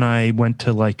 Then I went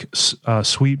to like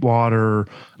Sweetwater,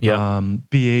 Yep.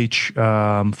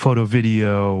 BH, Photo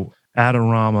Video,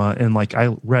 Adorama, and like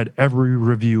I read every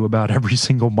review about every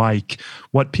single mic,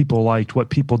 what people liked, what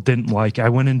people didn't like. I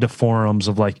went into forums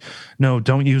of like, no,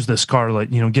 don't use the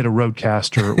Scarlett, get a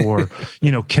Rodecaster, or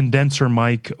condenser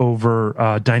mic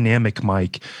over dynamic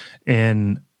mic.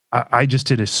 And I just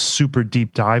did a super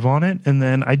deep dive on it. And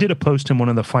then I did a post in one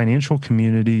of the financial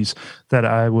communities that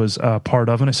I was part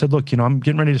of. And I said, look, I'm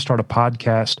getting ready to start a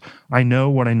podcast. I know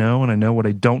what I know and I know what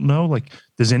I don't know. Like,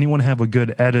 does anyone have a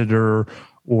good editor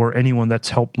or anyone that's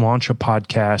helped launch a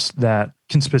podcast that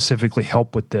can specifically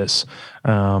help with this?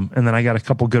 And then I got a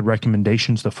couple good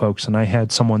recommendations to folks. And I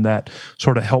had someone that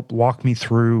sort of helped walk me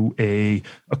through a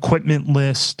equipment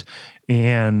list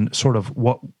and sort of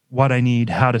what I need,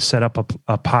 how to set up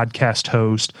a podcast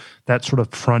host, that sort of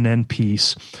front end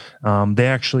piece.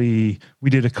 We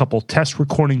did a couple test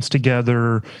recordings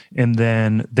together, and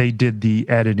then they did the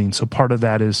editing. So part of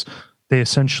that is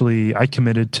I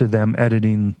committed to them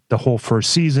editing the whole first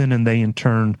season, and they in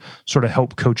turn sort of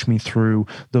helped coach me through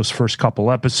those first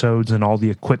couple episodes and all the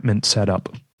equipment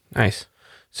setup. Nice.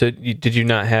 So did you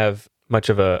not have much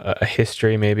of a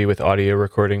history maybe with audio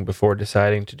recording before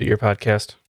deciding to do your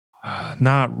podcast?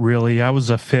 Not really. I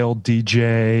was a failed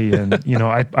DJ, and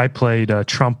I played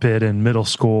trumpet in middle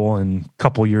school and a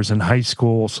couple years in high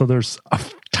school. So there's a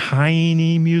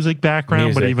tiny music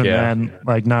background, but even then,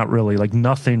 like not really, like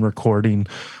nothing recording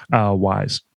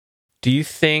wise. Do you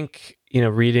think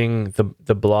reading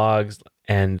the blogs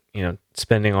and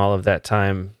spending all of that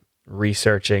time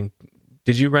researching,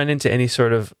 did you run into any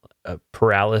sort of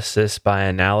paralysis by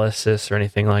analysis or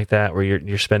anything like that, where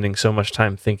you're spending so much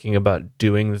time thinking about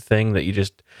doing the thing that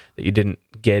you didn't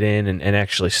get in and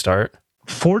actually start?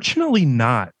 Fortunately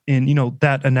not. And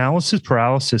that analysis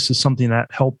paralysis is something that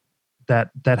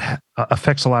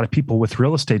affects a lot of people with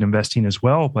real estate investing as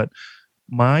well. But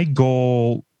my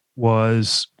goal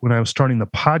was, when I was starting the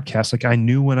podcast, like I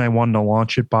knew when I wanted to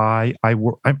launch it by. I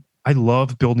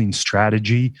love building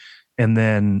strategy and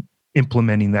then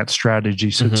implementing that strategy.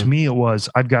 So to me, it was,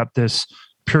 I've got this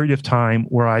period of time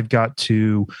where I've got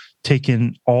to take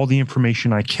in all the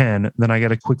information I can, then I got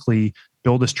to quickly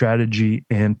build a strategy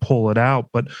and pull it out.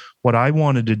 But what I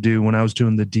wanted to do when I was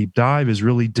doing the deep dive is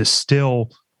really distill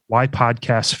why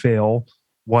podcasts fail,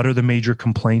 what are the major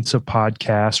complaints of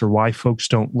podcasts, or why folks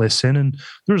don't listen. And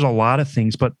there's a lot of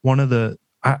things, but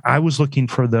I was looking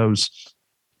for those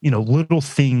little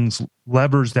things,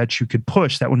 levers that you could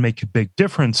push that would make a big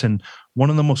difference. And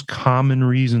one of the most common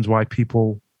reasons why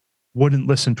people wouldn't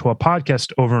listen to a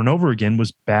podcast over and over again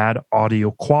was bad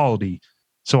audio quality.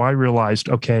 So I realized,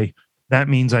 okay, that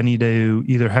means I need to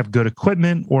either have good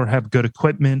equipment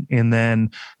and then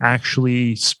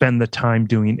actually spend the time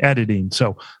doing editing.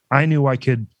 So I knew I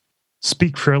could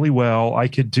speak fairly well. I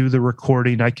could do the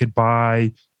recording. I could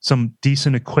buy some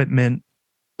decent equipment,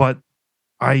 but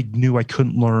I knew I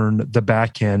couldn't learn the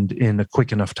back end in a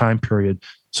quick enough time period.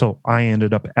 So I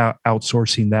ended up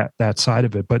outsourcing that side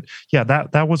of it. But yeah,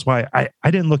 that was why I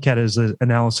didn't look at it as an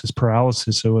analysis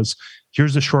paralysis. It was,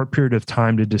 here's a short period of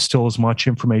time to distill as much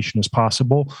information as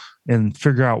possible and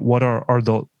figure out what are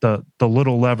the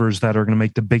little levers that are going to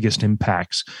make the biggest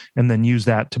impacts, and then use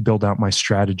that to build out my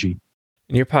strategy.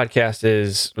 And your podcast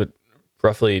is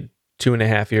roughly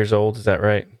 2.5 years old. Is that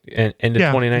right? End of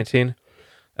 2019?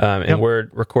 And we're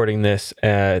recording this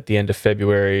at the end of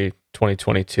February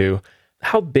 2022.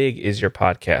 How big is your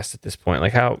podcast at this point?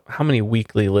 Like how many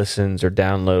weekly listens or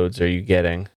downloads are you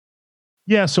getting?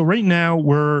 Yeah, so right now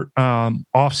we're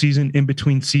off season, in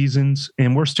between seasons,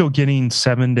 and we're still getting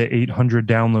 700 to 800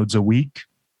 downloads a week,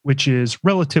 which is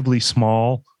relatively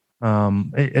small.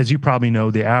 As you probably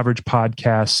know, the average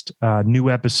podcast new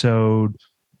episode,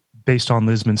 based on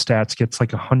Lisbon stats, gets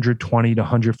like 120 to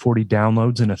 140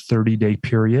 downloads in a 30-day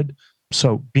period.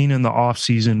 So being in the off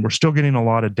season, we're still getting a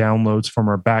lot of downloads from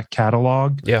our back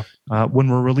catalog. Yeah. When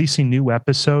we're releasing new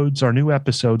episodes, our new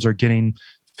episodes are getting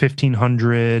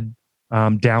 1,500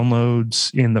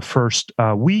 downloads in the first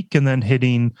week, and then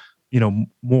hitting,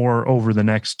 more over the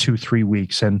next 2-3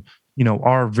 weeks. And,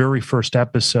 our very first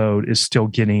episode is still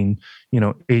getting,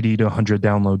 80 to 100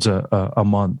 downloads a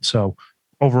month. So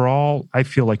overall, I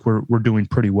feel like we're doing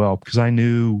pretty well, because I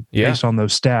knew based on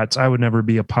those stats, I would never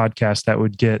be a podcast that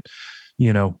would get,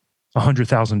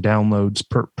 100,000 downloads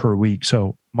per week.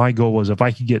 So my goal was, if I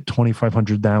could get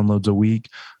 2,500 downloads a week,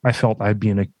 I felt I'd be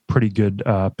in a pretty good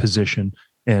position.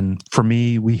 And for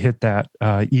me, we hit that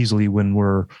easily when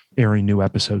we're airing new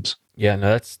episodes. Yeah,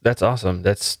 no, that's awesome.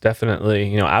 That's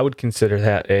definitely, I would consider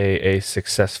that a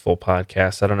successful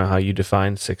podcast. I don't know how you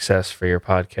define success for your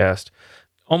podcast.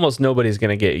 Almost nobody's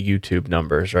going to get YouTube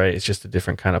numbers, right? It's just a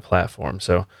different kind of platform.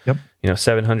 So, Yep.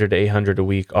 700 to 800 a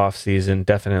week off season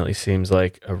definitely seems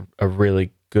like a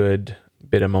really good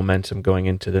bit of momentum going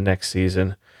into the next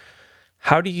season.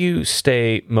 How do you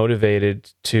stay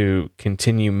motivated to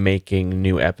continue making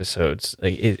new episodes?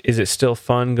 Like, is it still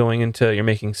fun going into, you're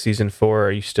making season 4?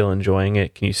 Are you still enjoying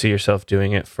it? Can you see yourself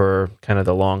doing it for kind of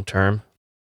the long term?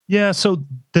 Yeah. So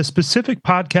the specific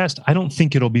podcast, I don't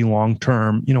think it'll be long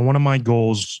term. One of my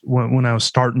goals when I was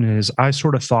starting is I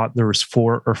sort of thought there was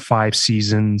 4 or 5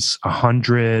 seasons,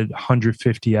 100,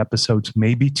 150 episodes,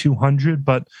 maybe 200,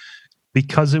 but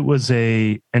because it was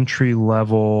a entry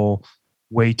level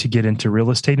way to get into real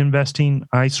estate investing,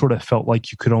 I sort of felt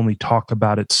like you could only talk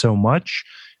about it so much.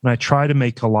 And I try to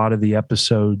make a lot of the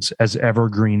episodes as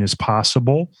evergreen as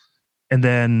possible. And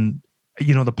then,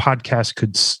 the podcast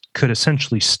could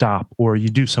essentially stop, or you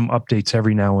do some updates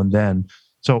every now and then.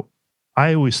 So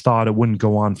I always thought it wouldn't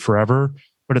go on forever.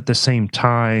 But at the same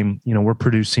time, we're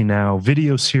producing now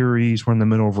video series. We're in the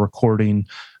middle of recording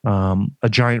a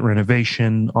giant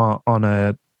renovation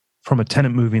from a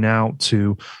tenant moving out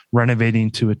to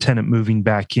renovating to a tenant moving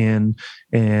back in,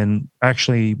 and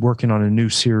actually working on a new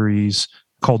series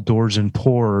called Doors and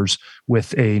Pours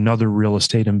with another real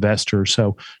estate investor.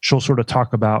 So she'll sort of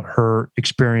talk about her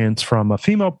experience from a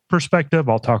female perspective.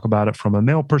 I'll talk about it from a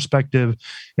male perspective,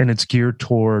 and it's geared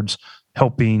towards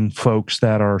helping folks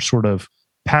that are sort of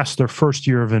past their first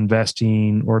year of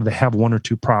investing, or they have 1 or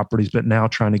 2 properties, but now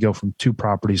trying to go from 2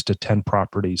 properties to 10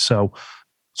 properties. So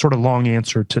sort of long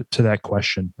answer to that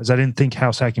question, as I didn't think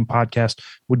House Hacking Podcast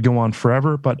would go on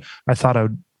forever, but I thought I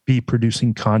would be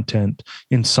producing content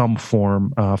in some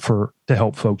form to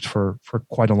help folks for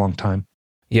quite a long time.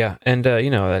 Yeah. And,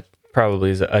 that probably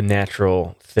is a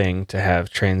natural thing to have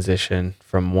transition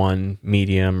from one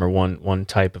medium or one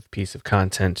type of piece of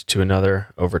content to another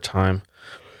over time.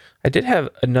 I did have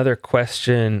another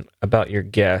question about your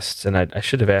guests, and I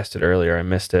should have asked it earlier. I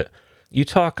missed it. You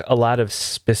talk a lot of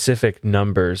specific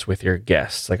numbers with your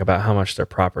guests, like about how much their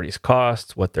properties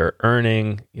cost, what they're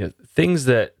earning, things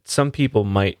that some people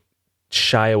might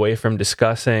shy away from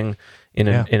discussing in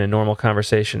a normal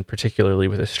conversation, particularly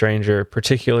with a stranger,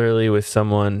 particularly with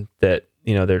someone that,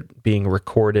 they're being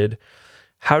recorded.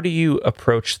 How do you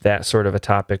approach that sort of a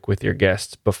topic with your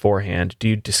guests beforehand? Do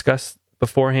you discuss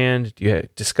beforehand? Do you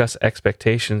discuss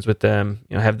expectations with them?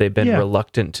 Have they been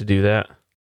reluctant to do that?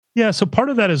 Yeah. So part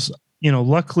of that is,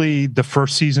 luckily the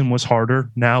first season was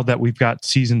harder. Now that we've got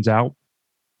seasons out,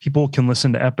 people can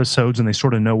listen to episodes and they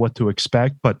sort of know what to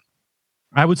expect. But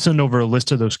I would send over a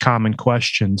list of those common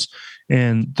questions,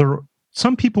 and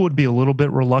some people would be a little bit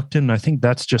reluctant. And I think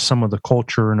that's just some of the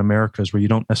culture in America, is where you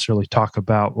don't necessarily talk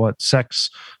about sex,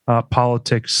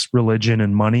 politics, religion,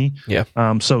 and money. Yeah.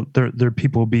 So there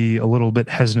people will be a little bit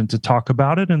hesitant to talk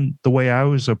about it. And the way I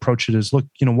always approach it is, look,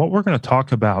 what we're going to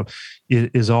talk about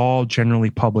is all generally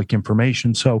public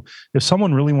information. So if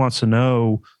someone really wants to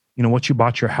know, what you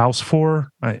bought your house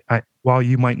for, while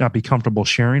you might not be comfortable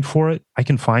sharing for it, I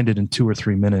can find it in 2 or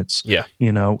 3 minutes. Yeah.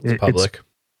 It's public.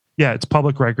 It's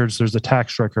public records. There's a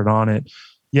tax record on it.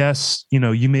 Yes,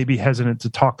 you may be hesitant to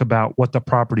talk about what the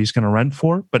property is going to rent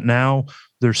for, but now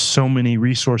there's so many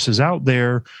resources out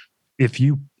there. If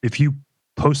you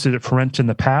posted it for rent in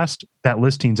the past, that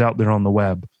listing's out there on the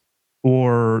web.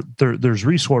 Or there's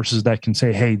resources that can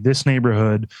say, hey, this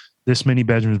neighborhood, this many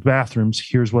bedrooms, bathrooms,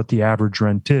 here's what the average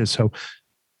rent is. So,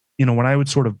 when I would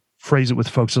sort of phrase it with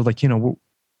folks is like,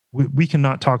 we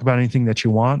cannot talk about anything that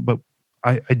you want, but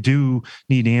I do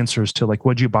need answers to, like,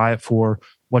 what'd you buy it for?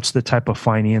 What's the type of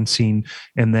financing?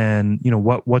 And then,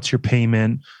 what's your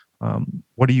payment?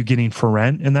 What are you getting for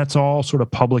rent? And that's all sort of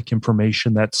public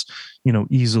information that's,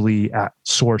 easily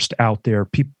sourced out there.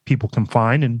 People can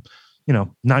find, and,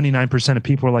 99% of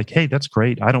people are like, hey, that's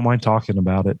great. I don't mind talking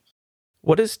about it.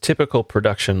 What does typical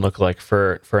production look like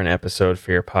for an episode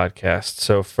for your podcast?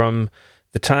 So from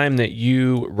the time that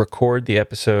you record the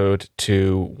episode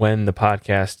to when the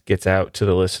podcast gets out to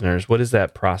the listeners, what does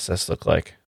that process look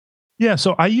like? Yeah,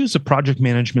 so I use a project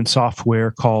management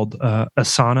software called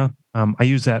Asana. I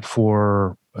use that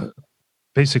for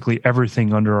basically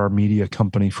everything under our media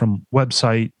company, from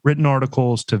website, written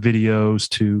articles, to videos,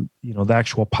 to the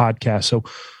actual podcast. So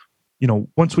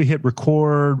once we hit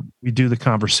record, we do the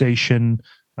conversation.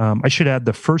 I should add,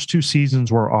 the first 2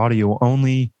 seasons were audio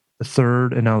only. The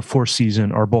third and now the 4th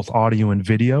season are both audio and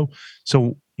video.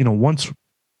 So, once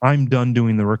I'm done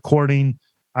doing the recording,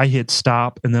 I hit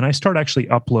stop, and then I start actually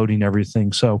uploading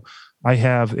everything. So I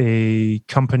have a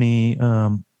company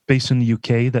based in the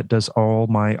UK that does all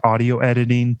my audio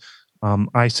editing.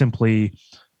 I simply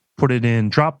put it in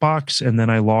Dropbox, and then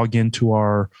I log into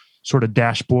our sort of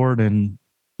dashboard and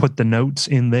put the notes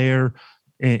in there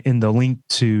in the link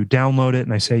to download it.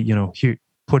 And I say, here,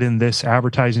 put in this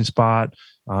advertising spot.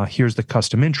 Here's the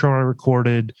custom intro I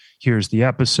recorded. Here's the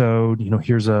episode.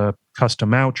 Here's a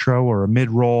custom outro or a mid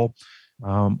roll.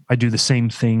 I do the same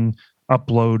thing,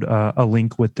 upload a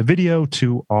link with the video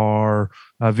to our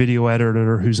video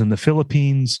editor who's in the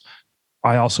Philippines.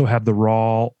 I also have the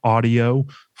raw audio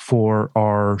for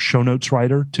our show notes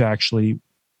writer to actually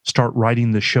start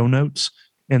writing the show notes.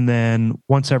 And then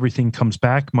once everything comes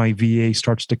back, my VA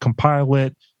starts to compile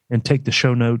it and take the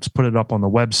show notes, put it up on the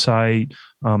website,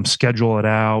 schedule it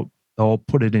out. They'll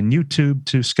put it in YouTube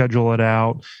to schedule it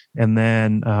out. And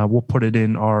then we'll put it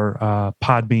in our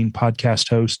Podbean podcast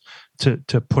host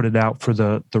to put it out for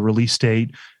the release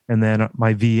date. And then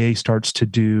my VA starts to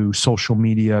do social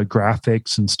media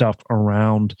graphics and stuff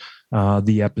around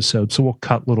the episode. So we'll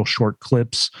cut little short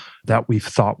clips that we've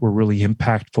thought were really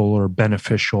impactful or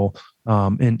beneficial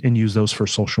and use those for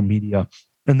social media.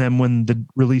 And then when the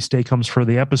release day comes for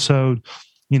the episode,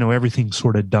 everything's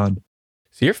sort of done.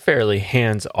 So you're fairly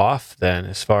hands off then,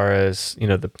 as far as,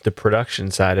 the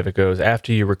production side of it goes.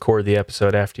 After you record the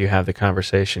episode, after you have the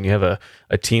conversation, you have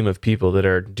a team of people that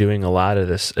are doing a lot of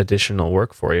this additional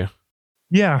work for you.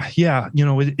 Yeah.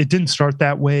 It didn't start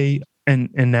that way. And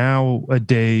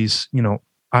nowadays,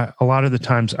 a lot of the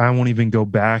times I won't even go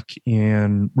back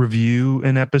and review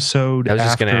an episode. I was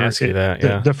just going to ask you that.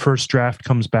 Yeah. The first draft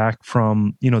comes back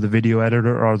from, the video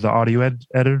editor or the audio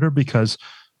editor, because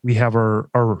we have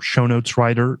our show notes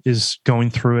writer is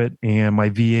going through it and my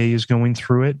VA is going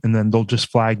through it. And then they'll just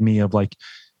flag me of like,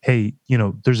 hey,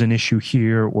 there's an issue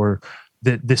here, or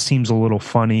that this seems a little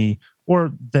funny,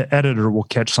 or the editor will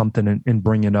catch something and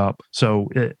bring it up. So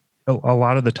a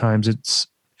lot of the times it's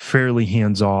fairly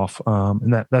hands off.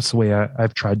 And that's the way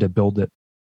I've tried to build it.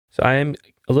 So I am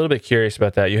a little bit curious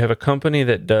about that. You have a company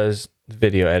that does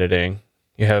video editing.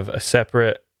 You have a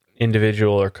separate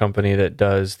individual or company that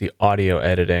does the audio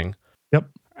editing. Yep.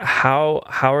 How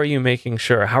are you making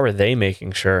sure? How are they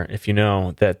making sure, if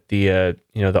that the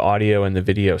the audio and the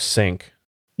video sync?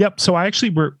 Yep. So I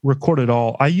actually record it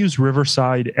all. I use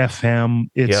Riverside FM.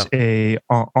 It's a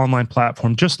online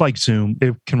platform, just like Zoom.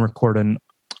 It can record an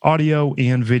audio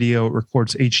and video. It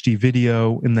records HD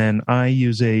video, and then I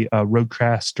use a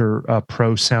Rodecaster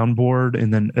Pro soundboard,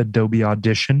 and then Adobe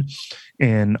Audition,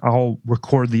 and I'll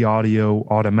record the audio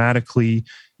automatically,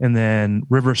 and then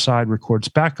Riverside records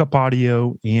backup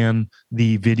audio and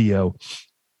the video.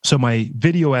 So my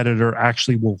video editor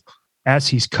actually will, as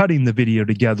he's cutting the video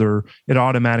together, it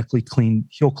automatically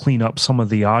he'll clean up some of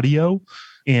the audio.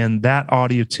 And that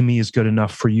audio to me is good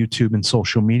enough for YouTube and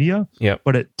social media. Yep.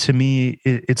 But to me,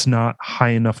 it's not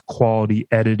high enough quality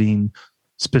editing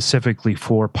specifically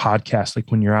for podcasts,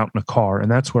 like when you're out in a car. And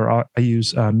that's where I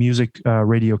use music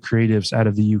radio creatives out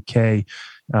of the UK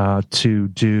to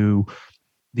do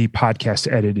the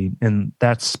podcast editing. And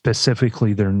that's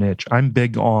specifically their niche. I'm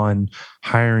big on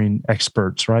hiring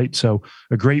experts, right? So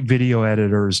a great video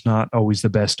editor is not always the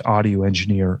best audio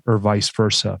engineer, or vice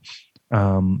versa.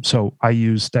 So I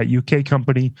use that UK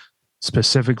company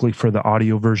specifically for the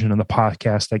audio version of the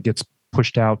podcast that gets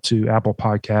pushed out to Apple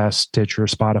Podcasts, Stitcher,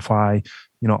 Spotify,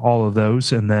 all of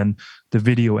those. And then the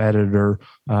video editor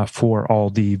for all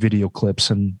the video clips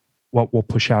and what we'll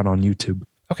push out on YouTube.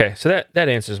 Okay. So that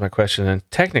answers my question. And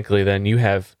technically then you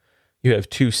have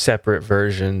two separate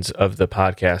versions of the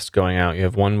podcast going out. You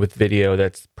have one with video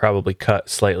that's probably cut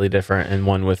slightly different, and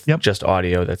one with just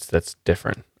audio that's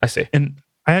different. I see. And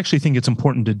I actually think it's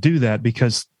important to do that,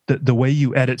 because the way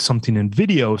you edit something in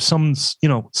video, some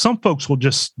folks will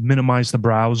just minimize the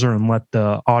browser and let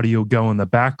the audio go in the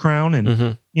background.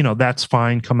 And, that's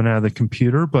fine coming out of the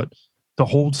computer. But to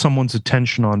hold someone's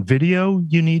attention on video,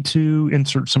 you need to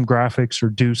insert some graphics or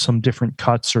do some different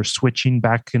cuts or switching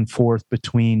back and forth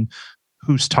between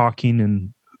who's talking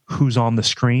and who's on the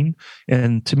screen.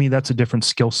 And to me, that's a different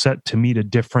skill set to meet a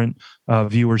different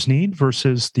viewer's need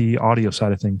versus the audio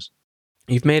side of things.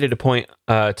 You've made it a point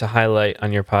to highlight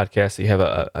on your podcast that you have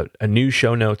a new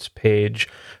show notes page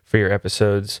for your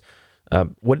episodes.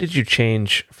 What did you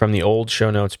change from the old show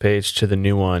notes page to the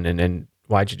new one, and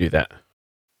why'd you do that?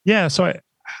 Yeah, so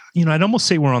I'd almost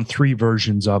say we're on 3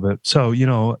 versions of it. So,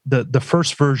 the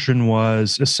first version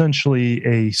was essentially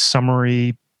a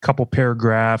summary, couple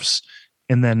paragraphs,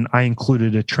 and then I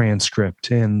included a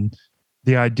transcript. And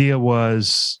the idea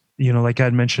was, like I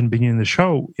had mentioned at the beginning of the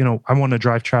show, I want to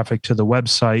drive traffic to the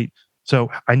website, so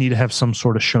I need to have some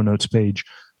sort of show notes page.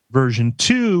 Version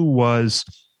 2 was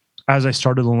as I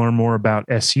started to learn more about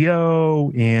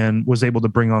SEO and was able to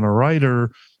bring on a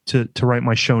writer to write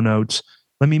my show notes,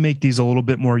 let me make these a little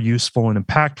bit more useful and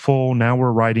impactful. Now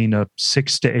we're writing a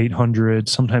 600 to 800,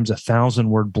 sometimes 1,000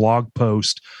 word blog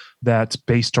post that's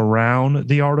based around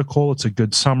the article. It's a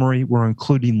good summary. We're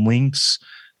including links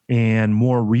and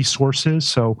more resources.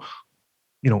 So,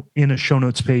 in a show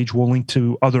notes page, we'll link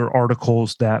to other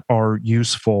articles that are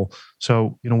useful.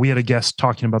 So, we had a guest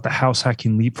talking about the house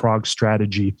hacking leapfrog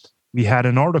strategy. We had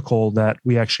an article that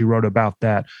we actually wrote about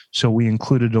that. So we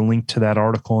included a link to that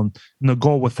article. And the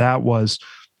goal with that was,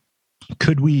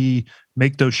 could we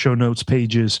make those show notes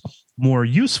pages more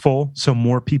useful so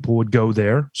more people would go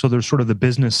there? So there's sort of the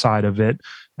business side of it.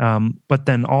 But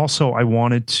then also I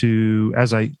wanted to,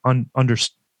 as I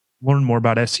learned more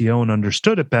about SEO and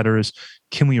understood it better, is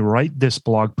can we write this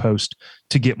blog post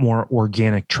to get more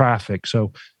organic traffic?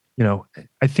 So,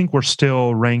 I think we're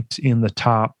still ranked in the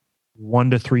top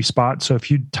 1 to 3 spots. So if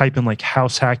you type in like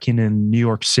house hacking in New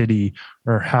York City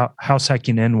or house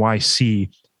hacking NYC,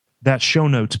 that show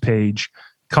notes page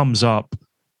comes up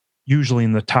usually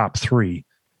in the top 3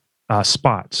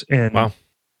 spots. And wow.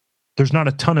 There's not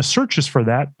a ton of searches for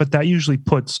that, but that usually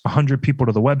puts 100 people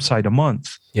to the website a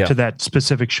month to that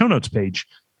specific show notes page.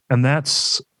 And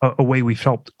that's a way we've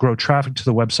helped grow traffic to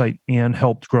the website and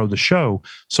helped grow the show.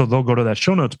 So they'll go to that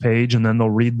show notes page and then they'll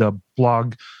read the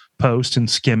blog post and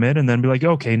skim it and then be like,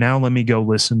 okay, now let me go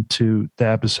listen to the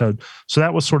episode. So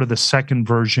that was sort of the second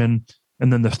version.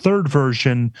 And then the third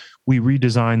version, we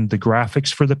redesigned the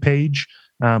graphics for the page.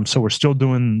 So we're still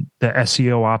doing the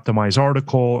SEO optimized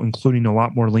article, including a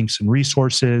lot more links and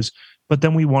resources. But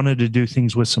then we wanted to do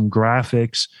things with some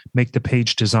graphics, make the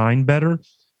page design better,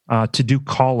 to do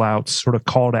call outs, sort of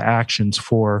call to actions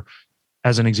for,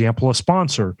 as an example, a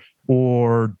sponsor,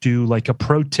 or do like a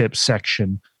pro tip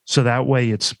section. So that way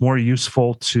it's more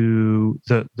useful to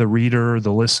the reader,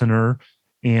 the listener,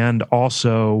 and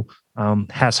also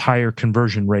has higher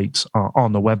conversion rates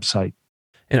on the website.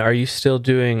 And are you still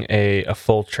doing a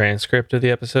full transcript of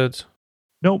the episodes?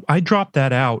 No, I dropped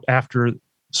that out after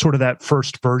sort of that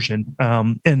first version.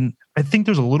 And I think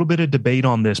there's a little bit of debate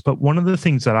on this, but one of the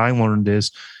things that I learned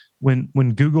is when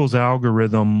Google's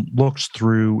algorithm looks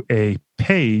through a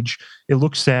page, it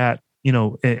looks at,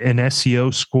 an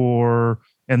SEO score,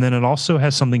 and then it also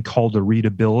has something called a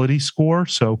readability score.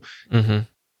 So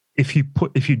if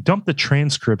you dump the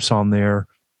transcripts on there,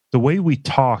 the way we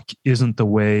talk isn't the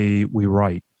way we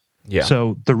write. Yeah.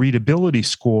 So the readability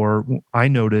score, I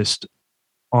noticed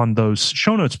on those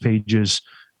show notes pages,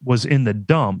 was in the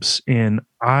dumps, and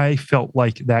I felt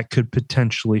like that could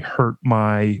potentially hurt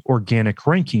my organic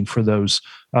ranking for those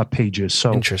pages.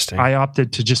 So interesting. I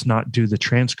opted to just not do the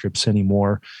transcripts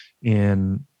anymore,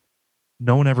 and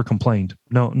no one ever complained.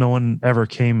 No one ever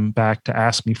came back to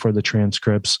ask me for the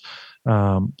transcripts.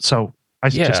 So I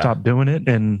just stopped doing it,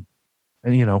 and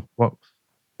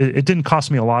it didn't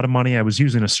cost me a lot of money. I was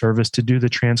using a service to do the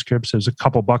transcripts. It was a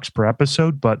couple bucks per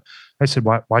episode, but I said,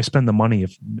 why spend the money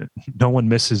if no one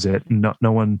misses it and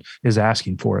no one is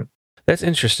asking for it? That's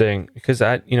interesting because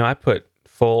I put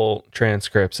full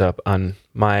transcripts up on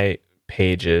my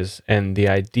pages, and the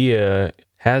idea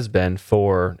has been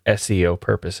for SEO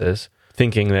purposes,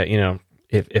 thinking that,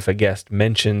 if a guest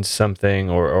mentions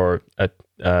something or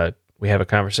we have a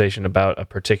conversation about a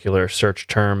particular search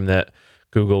term that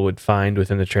Google would find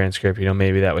within the transcript,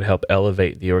 maybe that would help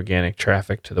elevate the organic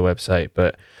traffic to the website.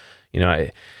 But,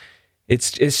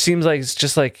 it seems like it's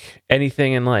just like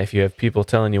anything in life. You have people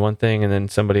telling you one thing, and then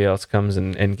somebody else comes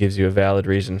and gives you a valid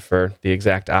reason for the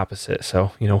exact opposite.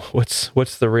 So, what's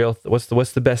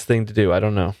the best thing to do? I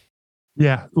don't know.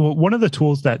 Yeah. Well, one of the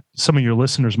tools that some of your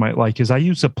listeners might like is I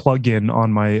use a plugin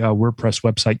on my WordPress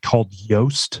website called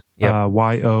Yoast,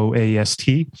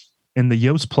 Yoast. And the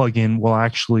Yoast plugin will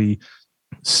actually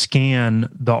scan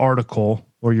the article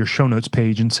or your show notes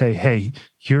page and say, hey,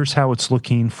 here's how it's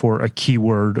looking for a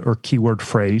keyword or keyword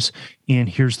phrase, and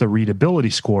here's the readability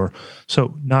score.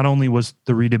 So not only was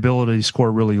the readability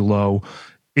score really low,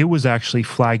 it was actually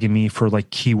flagging me for like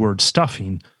keyword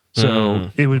stuffing. So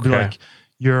it would be like,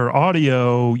 your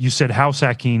audio, you said house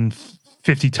hacking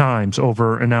 50 times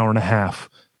over an hour and a half.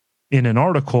 In an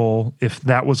article, if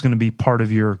that was going to be part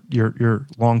of your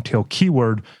long tail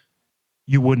keyword,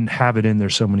 you wouldn't have it in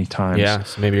there so many times. Yeah,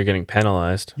 so maybe you're getting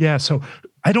penalized. Yeah, so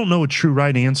I don't know a true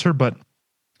right answer, but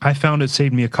I found it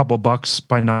saved me a couple bucks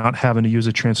by not having to use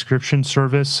a transcription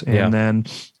service. And then,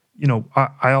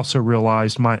 I also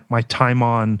realized my time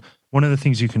on, one of the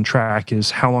things you can track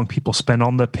is how long people spend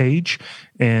on the page.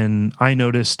 And I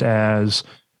noticed as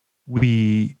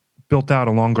we built out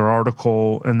a longer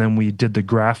article and then we did the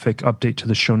graphic update to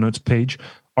the show notes page,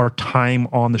 our time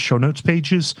on the show notes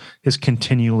pages has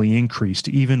continually increased,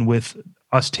 even with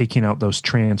us taking out those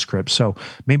transcripts. So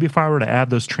maybe if I were to add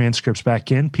those transcripts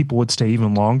back in, people would stay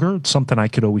even longer. It's something I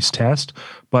could always test.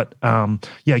 But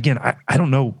yeah, again, I don't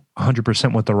know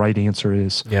 100% what the right answer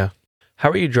is. Yeah. How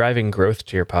are you driving growth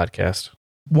to your podcast?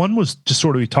 One was just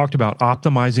sort of, we talked about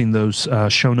optimizing those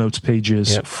show notes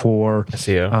pages for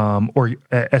SEO or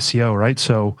SEO, right?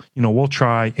 So, we'll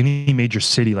try any major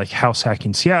city like house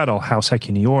hacking Seattle, house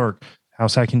hacking New York,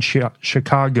 house hacking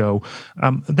Chicago.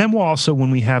 Then we'll also,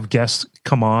 when we have guests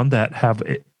come on that have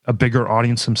a bigger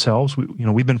audience themselves,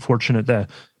 we've been fortunate to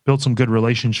build some good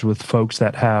relationships with folks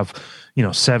that have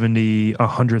 70,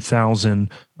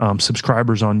 100,000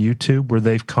 subscribers on YouTube where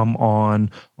they've come on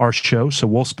our show. So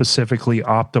we'll specifically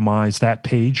optimize that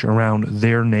page around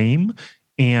their name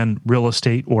and real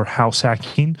estate or house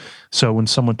hacking. So when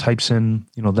someone types in,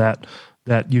 that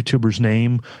YouTuber's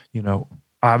name,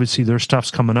 obviously their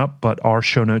stuff's coming up, but our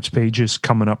show notes page is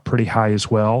coming up pretty high as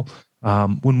well.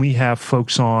 When we have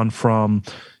folks on from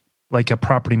like a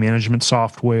property management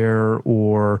software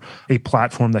or a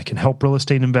platform that can help real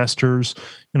estate investors,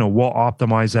 we'll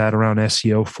optimize that around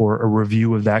SEO for a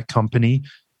review of that company.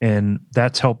 And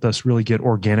that's helped us really get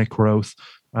organic growth.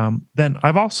 Then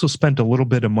I've also spent a little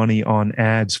bit of money on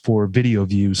ads for video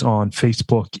views on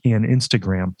Facebook and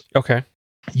Instagram. Okay.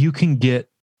 You can get,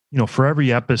 for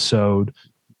every episode,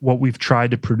 what we've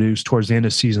tried to produce towards the end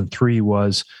of season 3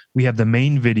 was we have the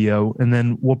main video, and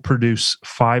then we'll produce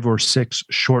 5 or 6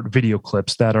 short video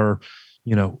clips that are,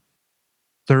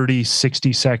 30,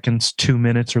 60 seconds, 2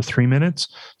 minutes, or 3 minutes.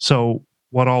 So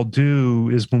what I'll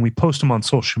do is when we post them on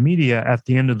social media at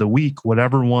the end of the week,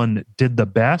 whatever one did the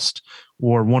best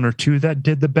or 1 or 2 that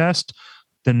did the best,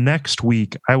 the next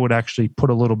week I would actually put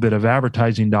a little bit of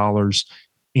advertising dollars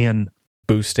in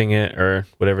boosting it, or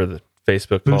whatever the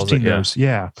Facebook calls it. Those,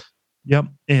 yeah. Yep.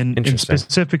 And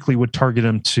specifically would target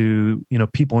them to,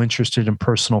 people interested in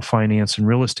personal finance and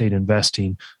real estate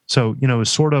investing. So, it's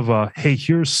sort of a, hey,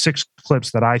 here's 6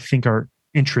 clips that I think are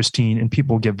interesting and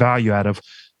people get value out of.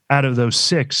 Out of those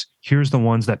 6, here's the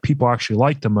ones that people actually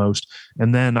like the most.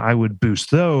 And then I would boost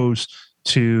those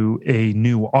to a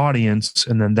new audience.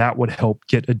 And then that would help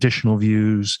get additional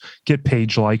views, get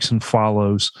page likes and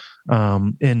follows.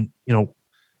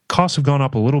 Costs have gone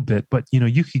up a little bit, but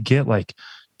you could get like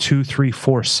 2, 3,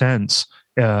 4 cents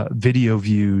video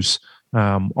views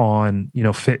on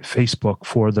Facebook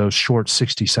for those short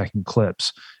 60-second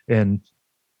clips, and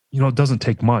it doesn't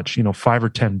take much, $5 or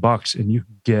 $10, and you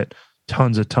get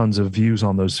tons of views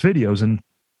on those videos. And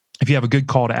if you have a good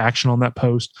call to action on that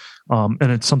post, and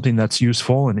it's something that's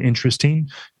useful and interesting,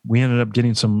 we ended up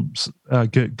getting some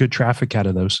good traffic out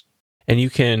of those.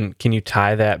 And can you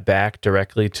tie that back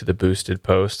directly to the boosted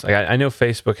post? Like I know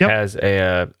Facebook has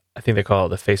I think they call it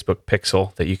the Facebook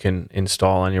Pixel that you can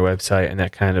install on your website, and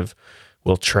that kind of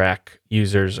will track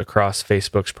users across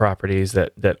Facebook's properties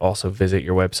that also visit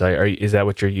your website. Is that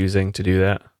what you're using to do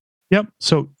that? Yep.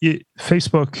 So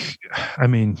Facebook,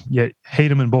 hate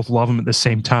them and both love them at the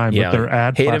same time. Yeah, but their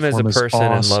ad hate them as a person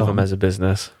awesome. And love them as a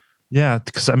business. Yeah,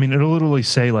 because it'll literally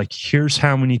say like, here's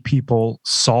how many people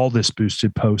saw this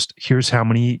boosted post. Here's how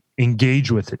many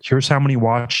engaged with it. Here's how many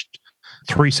watched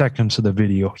 3 seconds of the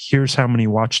video. Here's how many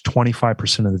watched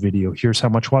 25% of the video. Here's how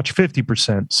much watched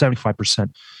 50%, 75%.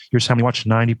 Here's how many watched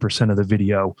 90% of the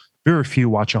video. Very few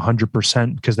watch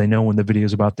 100% because they know when the video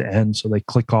is about to end, so they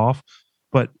click off.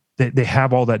 But they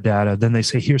have all that data. Then they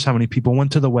say, here's how many people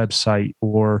went to the website,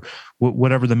 or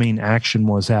whatever the main action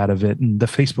was out of it. And the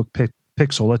Facebook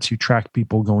Pixel lets you track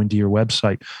people going to your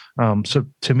website. So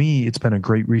to me, it's been a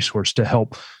great resource to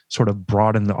help sort of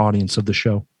broaden the audience of the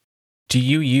show. Do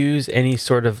you use any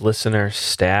sort of listener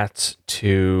stats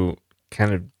to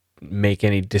kind of make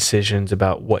any decisions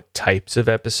about what types of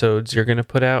episodes you're going to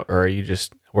put out? Or are you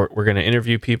just, we're going to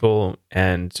interview people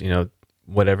and,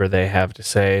 whatever they have to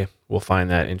say, we'll find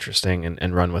that interesting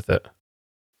and run with it?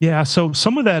 Yeah, so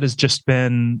some of that has just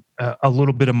been a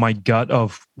little bit of my gut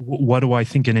of what do I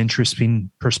think an interesting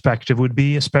perspective would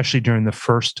be, especially during the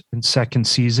first and second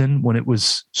season when it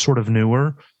was sort of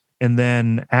newer. And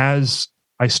then as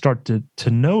I start to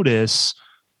notice,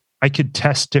 I could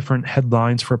test different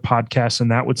headlines for podcasts,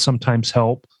 and that would sometimes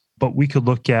help. But we could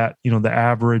look at, the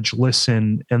average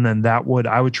listen, and then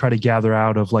I would try to gather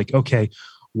out of like, okay,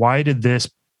 why did this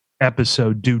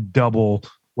episode do double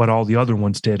what all the other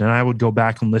ones did? And I would go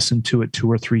back and listen to it 2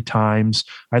 or 3 times.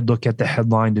 I'd look at the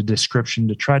headline, the description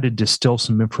to try to distill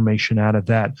some information out of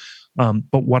that.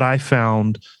 But what I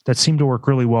found that seemed to work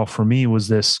really well for me was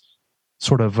this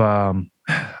sort of, I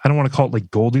don't want to call it like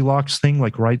Goldilocks thing,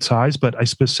 like right size, but I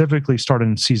specifically started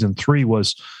in season 3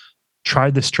 was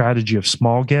tried the strategy of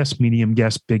small guest, medium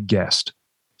guest, big guest.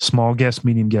 Small guest,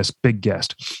 medium guest, big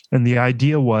guest. And the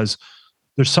idea was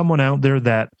there's someone out there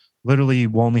that literally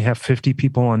will only have 50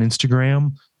 people on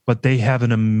Instagram, but they have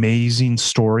an amazing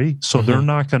story. So they're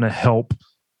not going to help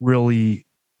really,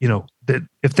 that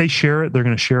if they share it, they're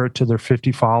going to share it to their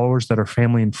 50 followers that are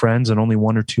family and friends, and only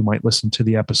one or two might listen to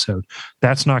the episode.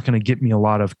 That's not going to get me a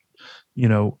lot of,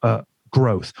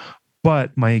 growth.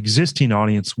 But my existing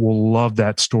audience will love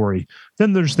that story.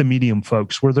 Then there's the medium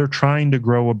folks where they're trying to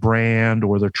grow a brand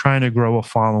or they're trying to grow a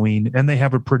following and they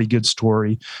have a pretty good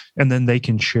story and then they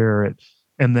can share it.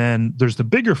 And then there's the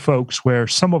bigger folks where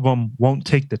some of them won't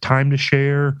take the time to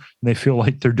share and they feel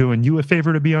like they're doing you a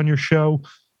favor to be on your show.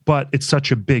 But it's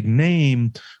such a big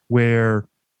name where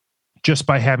just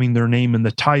by having their name in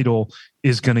the title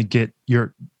is going to get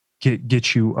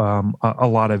you a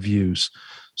lot of views.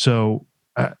 So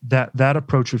that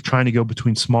approach of trying to go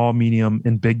between small, medium,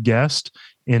 and big guest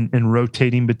and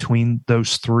rotating between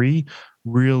those three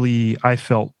really, I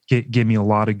felt, gave me a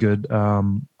lot of good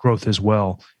growth as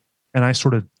well. And I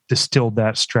sort of distilled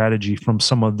that strategy from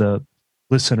some of the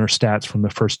listener stats from the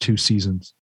first 2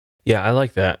 seasons. Yeah, I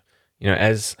like that.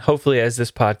 As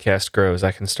this podcast grows,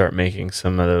 I can start making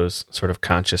some of those sort of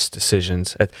conscious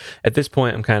decisions. At this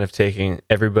point, I'm kind of taking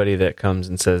everybody that comes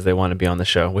and says they want to be on the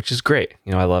show, which is great.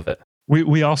 I love it.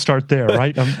 We all start there,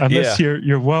 right? Unless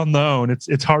you're well known,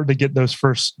 it's hard to get those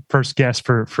first guests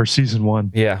for season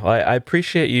 1. Yeah, well, I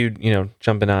appreciate you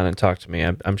jumping on and talk to me.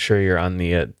 I'm sure you're on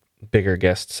the bigger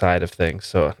guest side of things,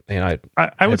 so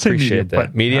I would say medium,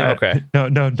 that. Medium, okay.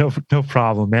 No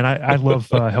problem, man. I love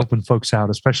helping folks out,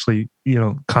 especially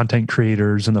content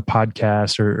creators in the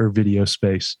podcast or video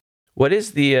space. What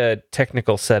is the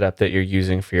technical setup that you're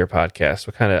using for your podcast?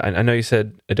 What kind of? I know you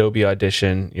said Adobe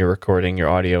Audition. You're recording your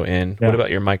audio in. Yeah. What about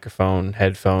your microphone,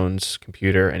 headphones,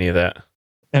 computer, any of that?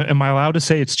 Am I allowed to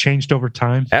say it's changed over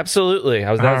time? Absolutely.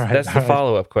 That's the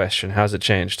follow-up question. How's it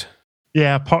changed?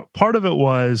 Yeah, part of it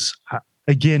was,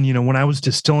 again, when I was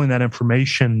distilling that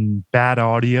information, bad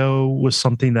audio was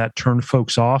something that turned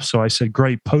folks off. So I said,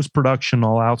 great, post-production,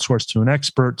 I'll outsource to an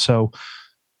expert. So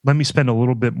let me spend a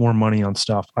little bit more money on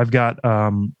stuff. I've got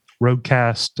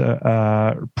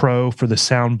Rodecaster Pro for the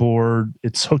soundboard.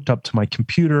 It's hooked up to my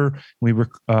computer. We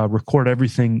record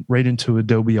everything right into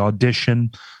Adobe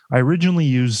Audition. I originally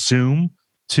used Zoom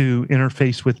to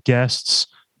interface with guests.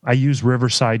 I use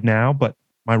Riverside now, but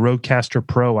my Rodecaster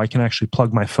Pro, I can actually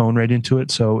plug my phone right into it.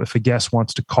 So if a guest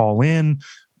wants to call in,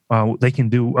 they can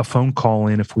do a phone call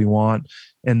in if we want.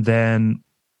 And then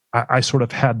I sort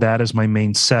of had that as my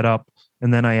main setup.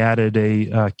 And then I added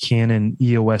a Canon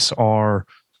EOS R,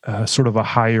 sort of a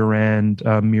higher end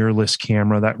mirrorless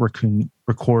camera that can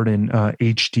record in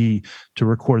HD to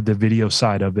record the video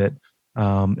side of it.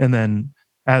 And then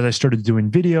as I started doing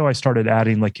video, I started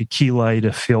adding like a key light,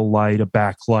 a fill light, a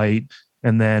backlight.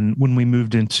 And then when we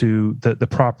moved into the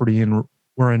property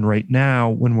we're in right now,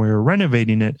 when we were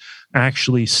renovating it, I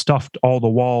actually stuffed all the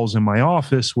walls in my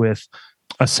office with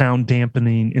a sound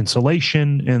dampening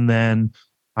insulation. And then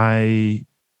I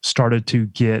started to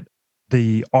get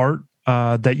the art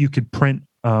that you could print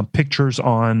pictures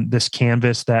on this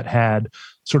canvas that had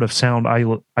sort of sound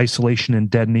isolation and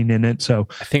deadening in it. So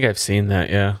I think I've seen that.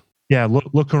 Yeah. Yeah.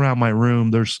 Look around my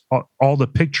room. There's all the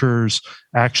pictures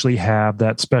actually have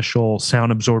that special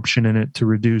sound absorption in it to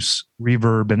reduce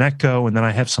reverb and echo. And then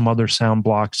I have some other sound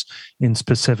blocks in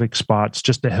specific spots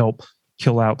just to help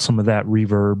kill out some of that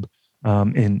reverb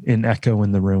in echo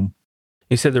in the room.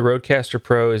 You said the Rodecaster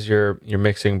Pro is your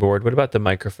mixing board. What about the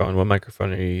microphone? What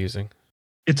microphone are you using?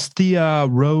 It's the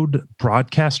Rode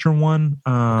Broadcaster one.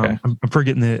 Okay. I'm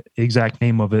forgetting the exact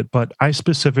name of it, but I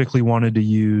specifically wanted to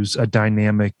use a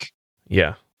dynamic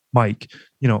mic.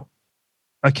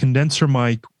 A condenser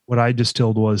mic, what I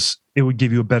distilled was it would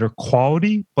give you a better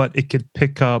quality, but it could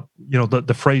pick up,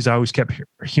 the phrase I always kept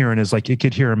hearing is like it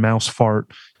could hear a mouse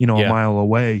fart, a mile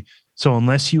away. So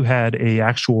unless you had a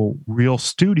actual real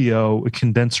studio, a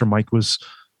condenser mic was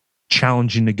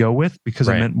challenging to go with because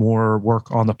it meant more work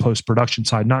on the post-production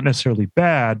side. Not necessarily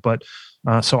bad, but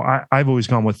so I've always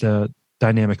gone with the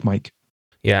dynamic mic.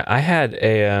 Yeah, I had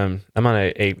I'm on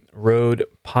a Rode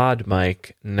Pod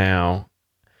mic now.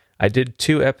 I did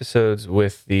 2 episodes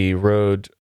with the Rode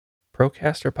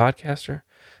Podcaster.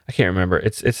 I can't remember.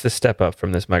 It's the step up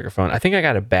from this microphone. I think I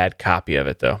got a bad copy of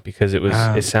it though because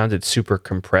it sounded super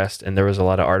compressed and there was a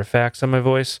lot of artifacts on my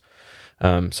voice.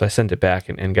 So I sent it back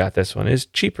and got this one. It's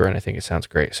cheaper and I think it sounds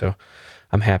great. So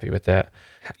I'm happy with that.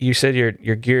 You said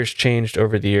your gears changed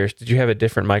over the years. Did you have a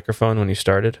different microphone when you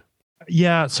started?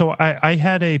 Yeah. So I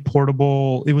had a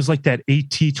portable. It was like that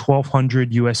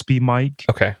AT1200 USB mic.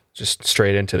 Okay. just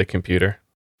straight into the computer.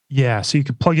 Yeah, so you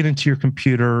could plug it into your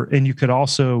computer, and you could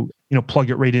also, plug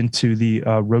it right into the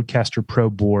Rodecaster Pro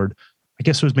board. I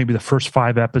guess it was maybe the first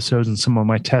 5 episodes and some of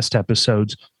my test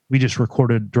episodes. We just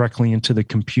recorded directly into the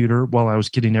computer while I was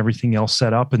getting everything else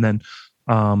set up, and then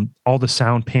all the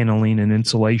sound paneling and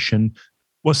insulation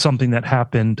was something that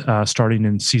happened starting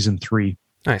in season 3.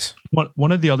 Nice.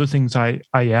 One of the other things I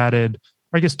added,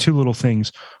 I guess 2 little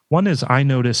things. One is I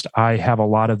noticed I have a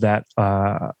lot of that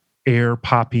air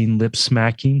popping, lip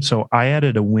smacking. So I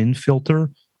added a wind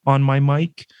filter on my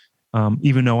mic,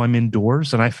 even though I'm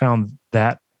indoors, and I found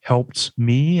that helped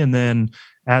me. And then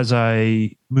as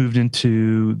I moved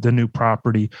into the new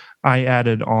property, I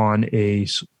added on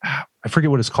I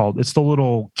forget what it's called. It's the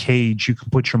little cage you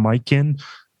can put your mic in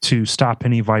to stop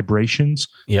any vibrations.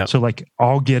 Yeah. So like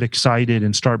I'll get excited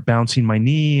and start bouncing my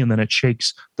knee, and then it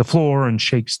shakes the floor and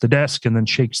shakes the desk and then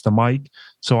shakes the mic.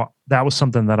 So that was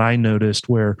something that I noticed,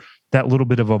 where that little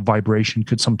bit of a vibration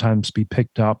could sometimes be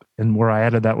picked up. And where I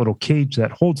added that little cage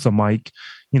that holds the mic,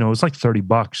 it was like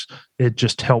 $30. It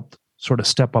just helped sort of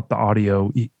step up the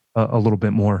audio a little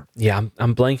bit more. Yeah,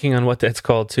 I'm blanking on what that's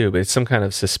called too, but it's some kind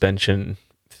of suspension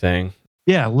thing.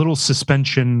 Yeah, little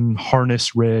suspension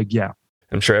harness rig. Yeah.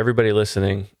 I'm sure everybody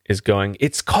listening is going,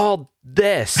 it's called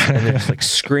this, and they're just like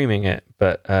screaming it.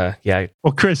 But yeah.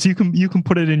 Well, Chris, you can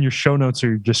put it in your show notes or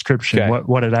your description, okay,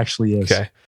 what it actually is. Okay.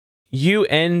 You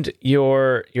end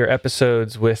your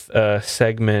episodes with a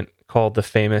segment called The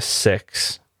Famous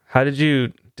Six. How did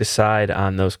you decide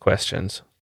on those questions?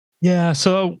 Yeah,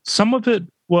 so some of it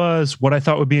was what I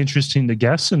thought would be interesting to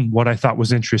guests and what I thought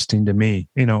was interesting to me.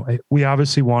 We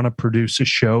obviously want to produce a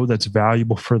show that's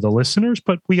valuable for the listeners,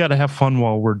 but we got to have fun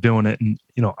while we're doing it. And,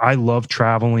 I love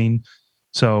traveling.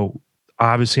 So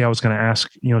obviously I was going to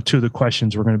ask, 2 of the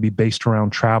questions were going to be based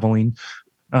around traveling.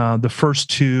 The first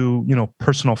 2,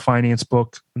 personal finance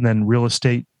book and then real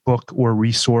estate book or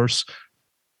resource.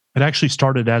 It actually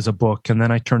started as a book, and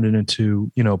then I turned it into,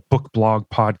 book, blog,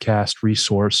 podcast,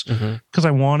 resource, because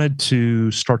I wanted to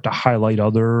start to highlight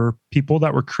other people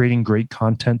that were creating great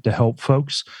content to help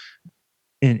folks,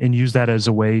 and use that as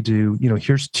a way to,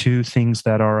 here's 2 things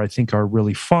that I think are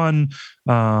really fun.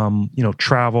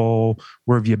 Travel,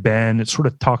 where have you been? It sort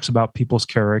of talks about people's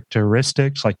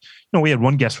characteristics. Like, we had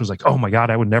one guest was like, oh my God,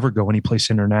 I would never go anyplace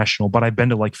international, but I've been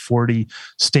to like 40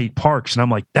 state parks. And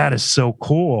I'm like, that is so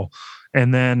cool.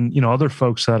 And then, other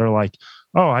folks that are like,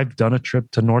 oh, I've done a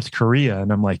trip to North Korea.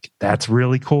 And I'm like, that's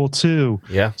really cool too.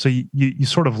 Yeah. So you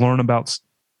sort of learn about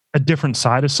a different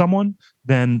side of someone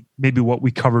than maybe what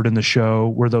we covered in the show,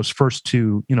 were those first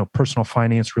 2, personal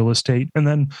finance, real estate. And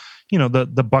then,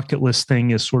 the bucket list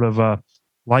thing is sort of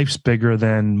life's bigger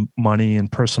than money and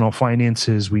personal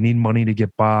finances. We need money to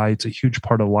get by. It's a huge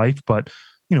part of life, but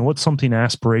what's something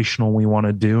aspirational we want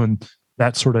to do? And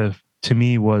that sort of, to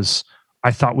me, I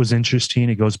thought was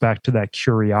interesting. It goes back to that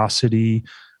curiosity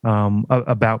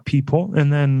about people.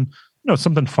 And then,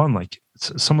 something fun, like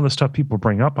some of the stuff people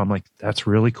bring up, I'm like, that's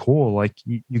really cool. Like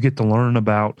you get to learn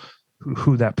about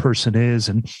who that person is.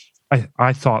 And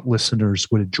I thought listeners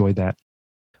would enjoy that.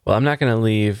 Well, I'm not going to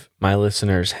leave my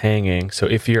listeners hanging. So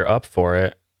if you're up for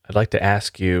it, I'd like to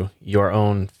ask you your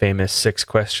own famous 6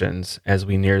 questions as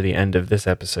we near the end of this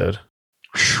episode.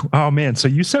 Oh man! So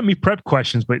you sent me prep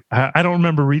questions, but I don't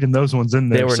remember reading those ones in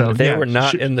there. They were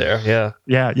not in there. Yeah.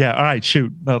 Yeah. All right,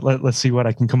 shoot. Let's see what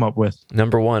I can come up with.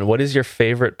 Number 1, what is your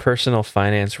favorite personal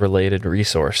finance related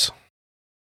resource?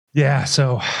 Yeah.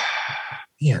 So,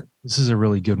 this is a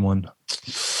really good one.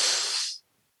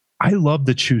 I love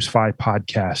the Choose 5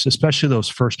 podcast, especially those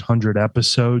first 100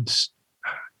 episodes.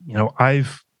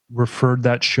 I've referred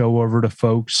that show over to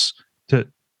folks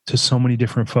to so many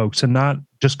different folks, and not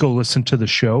just go listen to the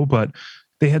show, but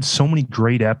they had so many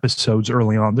great episodes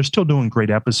early on. They're still doing great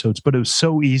episodes, but it was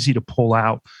so easy to pull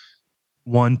out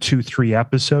 1, 2, 3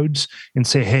 episodes and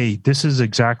say, hey, this is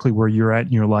exactly where you're at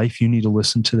in your life. You need to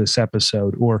listen to this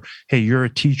episode. Or, hey, you're a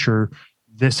teacher.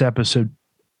 This episode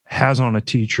has on a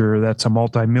teacher that's a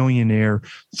multimillionaire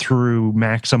through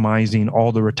maximizing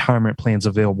all the retirement plans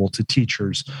available to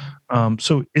teachers.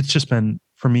 So it's just been,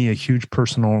 for me, a huge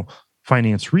personal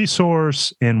finance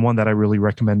resource, and one that I really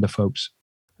recommend to folks.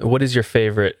 What is your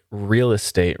favorite real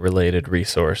estate related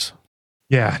resource?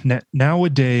 Yeah,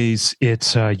 nowadays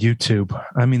it's YouTube.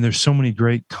 I mean, there's so many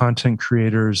great content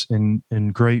creators and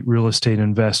great real estate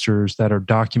investors that are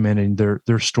documenting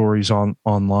their stories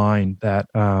online. That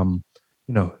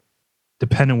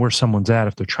depending where someone's at,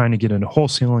 if they're trying to get into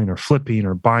wholesaling or flipping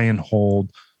or buy and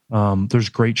hold, there's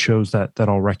great shows that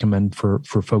I'll recommend for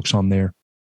folks on there.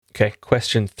 Okay,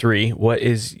 question 3. What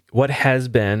has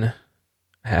been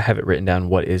have it written down.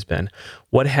 What is been?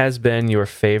 What has been your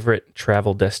favorite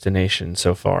travel destination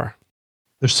so far?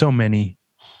 There's so many.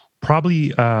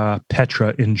 Probably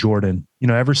Petra in Jordan.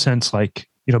 Ever since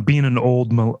being an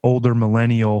older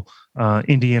millennial,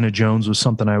 Indiana Jones was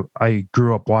something I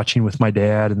grew up watching with my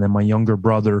dad and then my younger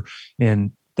brother.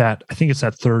 And that, I think it's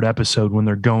that third episode when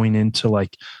they're going into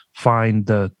find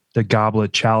the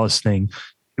goblet chalice thing.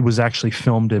 It was actually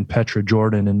filmed in Petra,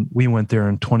 Jordan, and we went there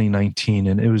in 2019,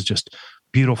 and it was just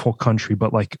beautiful country,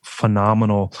 but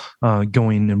phenomenal.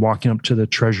 Going and walking up to the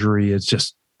treasury is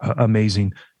just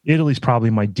amazing. Italy's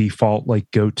probably my default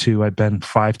go-to. I've been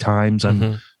 5 times.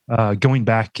 I'm going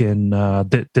back in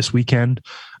this weekend,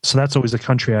 so that's always the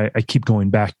country I keep going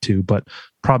back to. But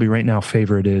probably right now,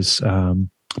 favorite is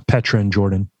Petra in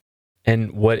Jordan.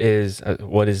 And what is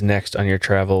next on your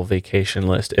travel vacation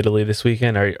list? Italy this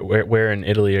weekend? Where in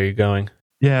Italy are you going?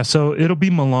 Yeah, so it'll be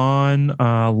Milan,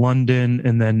 London,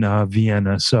 and then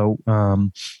Vienna. So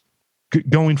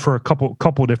going for a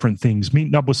couple different things,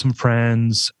 meeting up with some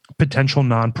friends, potential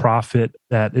nonprofit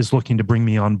that is looking to bring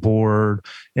me on board.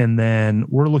 And then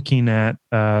we're looking at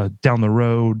down the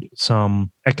road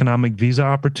some economic visa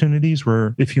opportunities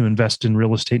where if you invest in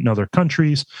real estate in other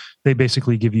countries, they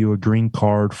basically give you a green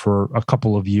card for a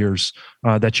couple of years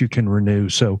that you can renew.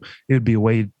 So it would be a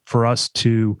way for us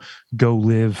to go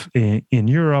live in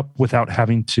Europe without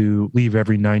having to leave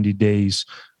every 90 days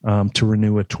to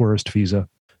renew a tourist visa.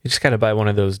 You just got to buy one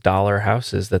of those dollar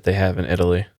houses that they have in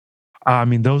Italy. I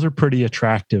mean, those are pretty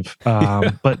attractive.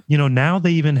 But, now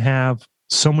they even have,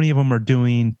 so many of them are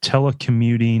doing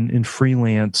telecommuting and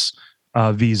freelance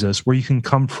visas where you can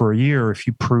come for a year if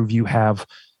you prove you have,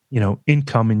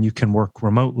 income and you can work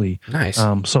remotely. Nice.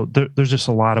 So there's just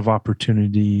a lot of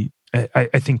opportunity,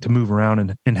 I think, to move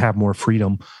around and have more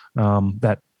freedom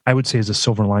that I would say is a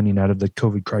silver lining out of the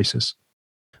COVID crisis.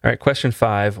 All right, question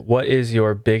 5. What is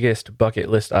your biggest bucket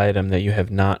list item that you have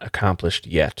not accomplished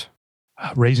yet?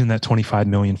 Raising that $25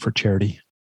 million for charity.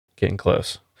 Getting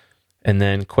close. And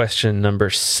then question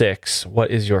number 6. What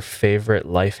is your favorite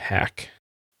life hack?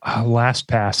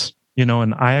 LastPass.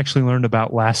 And I actually learned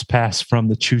about LastPass from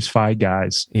the ChooseFi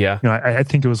guys. Yeah. I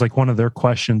think it was one of their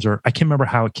questions, or I can't remember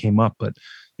how it came up, but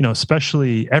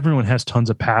especially everyone has tons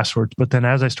of passwords. But then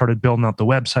as I started building out the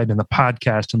website and the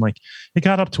podcast, and it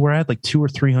got up to where I had 200 or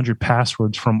 300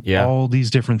 passwords from all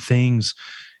these different things.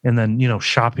 And then,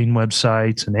 shopping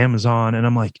websites and Amazon. And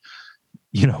I'm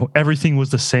everything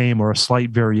was the same or a slight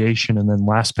variation. And then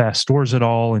LastPass stores it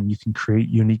all and you can create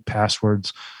unique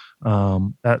passwords.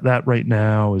 That right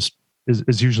now is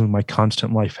usually my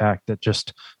constant life hack that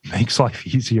just makes life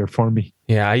easier for me.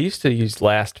 Yeah, I used to use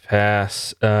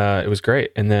LastPass. It was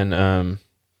great, and then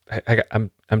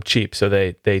I'm cheap, so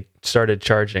they started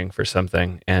charging for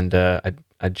something, and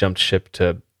I jumped ship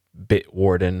to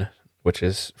Bitwarden, which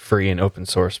is free and open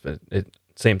source, but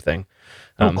same thing.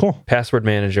 Cool. Password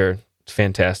manager,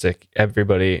 fantastic.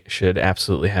 Everybody should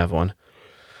absolutely have one.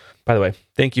 By the way,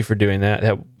 thank you for doing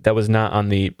that. That was not on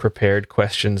the prepared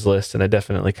questions list, and I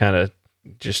definitely kind of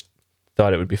just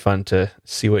thought it would be fun to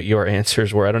see what your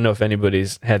answers were. I don't know if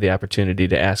anybody's had the opportunity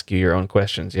to ask you your own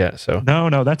questions yet. So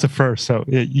no, that's a first. So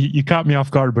you caught me off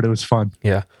guard, but it was fun.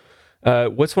 Yeah.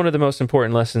 What's one of the most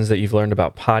important lessons that you've learned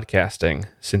about podcasting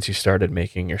since you started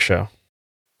making your show?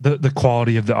 The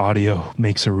quality of the audio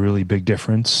makes a really big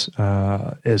difference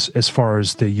as far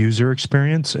as the user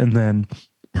experience. And then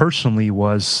personally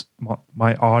was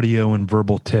my audio and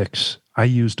verbal tics. I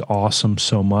used awesome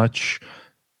so much.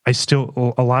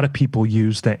 A lot of people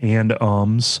use the and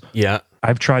ums. Yeah.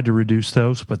 I've tried to reduce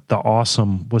those, but the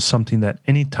awesome was something that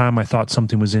anytime I thought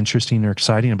something was interesting or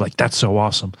exciting, I'm like, that's so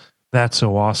awesome. That's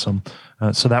so awesome.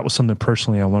 So that was something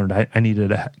personally I learned. I needed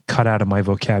to cut out of my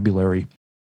vocabulary.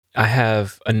 I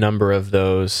have a number of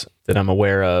those that I'm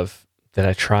aware of that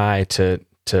I try to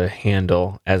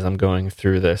handle as I'm going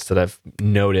through this, that I've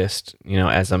noticed,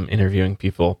 as I'm interviewing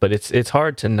people. But it's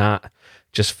hard to not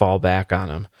just fall back on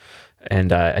them.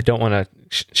 And I don't want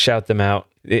to shout them out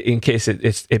in case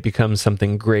it becomes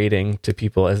something grating to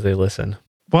people as they listen.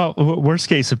 Well, worst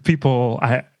case, if people,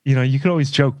 you could always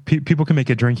joke, people can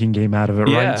make a drinking game out of it,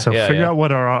 right? So figure out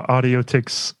what our audio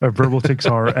tics or verbal tics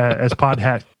are as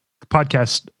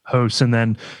podcast hosts, and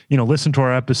then, listen to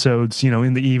our episodes,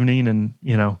 in the evening, and,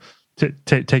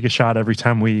 take a shot every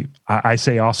time I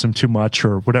say awesome too much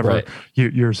or whatever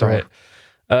yours are.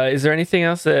 Is there anything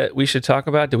else that we should talk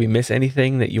about? Did we miss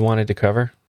anything that you wanted to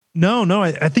cover? No,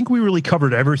 I think we really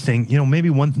covered everything. Maybe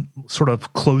one sort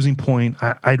of closing point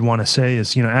I'd want to say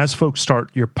is, as folks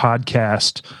start your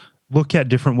podcast, look at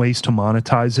different ways to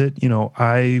monetize it.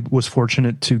 I was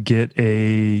fortunate to get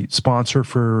a sponsor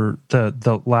for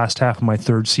the last half of my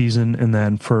third season, and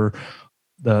then for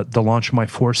the launch of my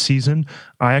fourth season.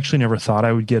 I actually never thought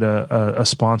I would get a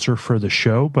sponsor for the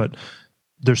show, but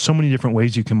there's so many different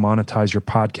ways you can monetize your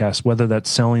podcast, whether that's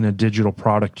selling a digital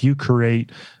product you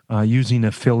create, using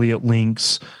affiliate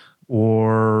links,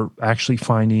 or actually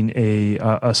finding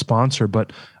a sponsor.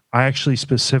 But I actually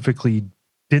specifically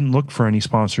didn't look for any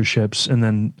sponsorships, and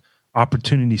then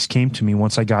opportunities came to me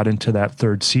once I got into that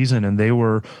third season, and they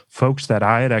were folks that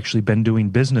I had actually been doing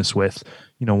business with.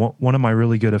 One of my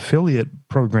really good affiliate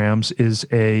programs is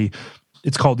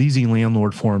it's called Easy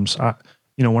Landlord Forms.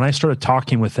 When I started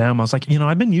talking with them, I was like,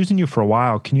 I've been using you for a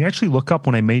while. Can you actually look up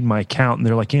when I made my account? And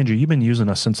they're like, Andrew, you've been using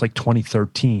us since like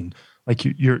 2013. Like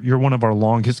you're one of our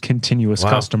longest continuous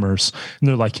customers. And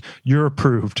they're like, you're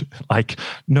approved. Like,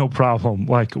 no problem.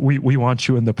 Like we want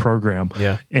you in the program.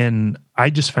 Yeah. And I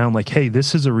just found like, hey,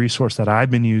 this is a resource that I've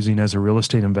been using as a real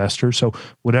estate investor. So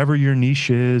whatever your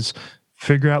niche is,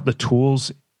 figure out the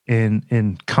tools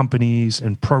in companies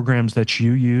and programs that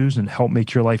you use and help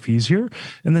make your life easier.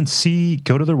 And then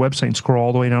go to their website and scroll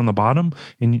all the way down the bottom.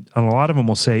 And a lot of them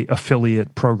will say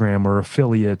affiliate program or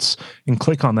affiliates, and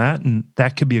click on that. And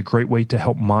that could be a great way to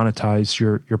help monetize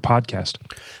your podcast.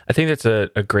 I think that's a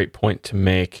great point to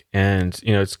make. And,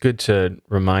 it's good to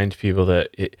remind people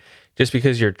that just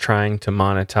because you're trying to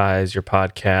monetize your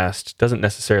podcast doesn't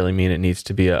necessarily mean it needs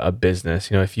to be a business.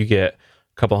 If you get a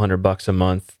couple $100 a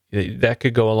month, that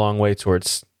could go a long way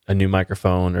towards a new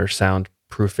microphone or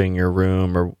soundproofing your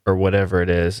room or whatever it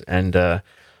is. And,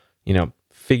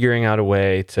 figuring out a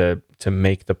way to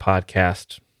make the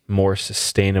podcast more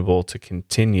sustainable to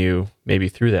continue maybe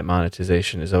through that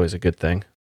monetization is always a good thing.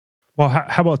 Well,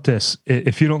 how about this?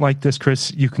 If you don't like this,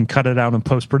 Chris, you can cut it out in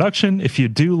post-production. If you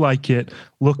do like it,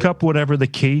 look up whatever the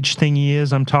cage thingy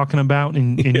is I'm talking about,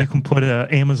 and you can put an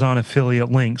Amazon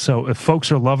affiliate link. So if folks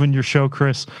are loving your show,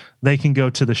 Chris, they can go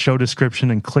to the show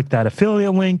description and click that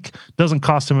affiliate link. Doesn't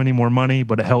cost them any more money,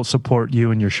 but it helps support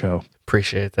you and your show.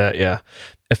 Appreciate that. Yeah.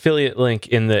 Affiliate link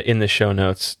in the show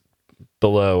notes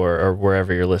below or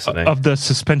wherever you're listening. Of the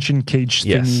suspension cage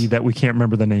thingy that we can't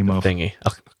remember the name of. Thingy.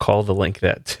 I'll call the link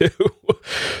that too.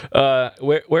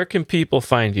 Where can people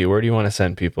find you? Where do you want to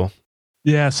send people?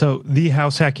 Yeah, so the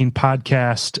House Hacking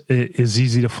Podcast is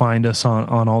easy to find us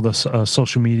on all the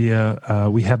social media.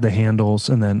 We have the handles,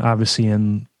 and then obviously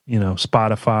in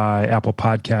Spotify, Apple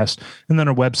Podcast, and then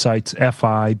our website's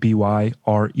fibrei.com.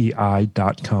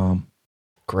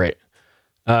 Great.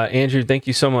 Andrew, thank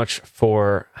you so much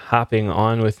for hopping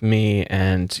on with me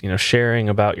and, sharing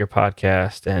about your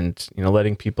podcast and,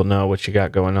 letting people know what you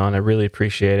got going on. I really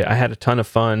appreciate it. I had a ton of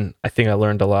fun. I think I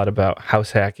learned a lot about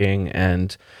house hacking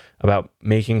and about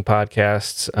making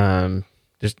podcasts.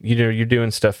 You're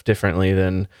doing stuff differently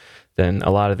than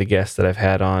a lot of the guests that I've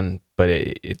had on, but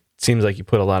it seems like you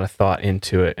put a lot of thought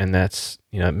into it, and that's,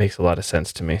 it makes a lot of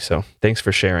sense to me. So thanks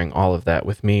for sharing all of that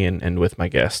with me and with my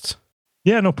guests.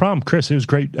 Yeah, no problem, Chris. It was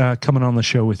great coming on the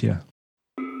show with you.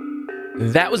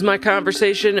 That was my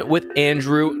conversation with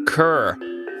Andrew Kerr,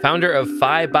 founder of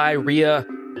Phi by RIA,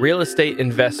 real estate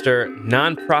investor,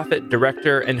 nonprofit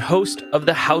director, and host of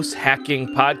the House Hacking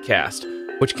Podcast,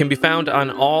 which can be found on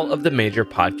all of the major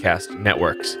podcast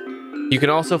networks. You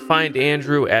can also find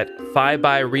Andrew at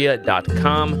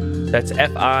fibrei.com. That's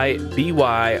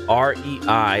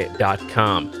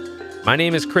FIBYREI.com. My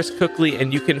name is Chris Cookley,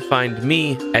 and you can find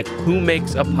me at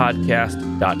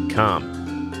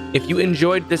whomakesapodcast.com. If you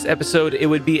enjoyed this episode, it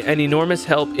would be an enormous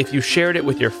help if you shared it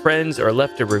with your friends or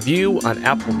left a review on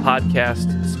Apple Podcasts,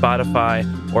 Spotify,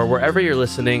 or wherever you're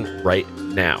listening right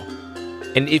now.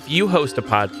 And if you host a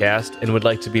podcast and would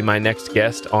like to be my next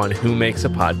guest on Who Makes a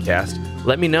Podcast,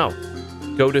 let me know.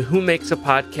 Go to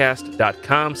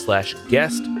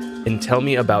whomakesapodcast.com/guest and tell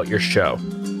me about your show.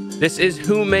 This is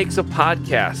Who Makes a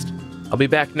Podcast. I'll be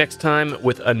back next time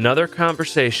with another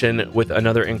conversation with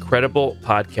another incredible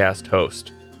podcast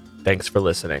host. Thanks for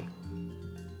listening.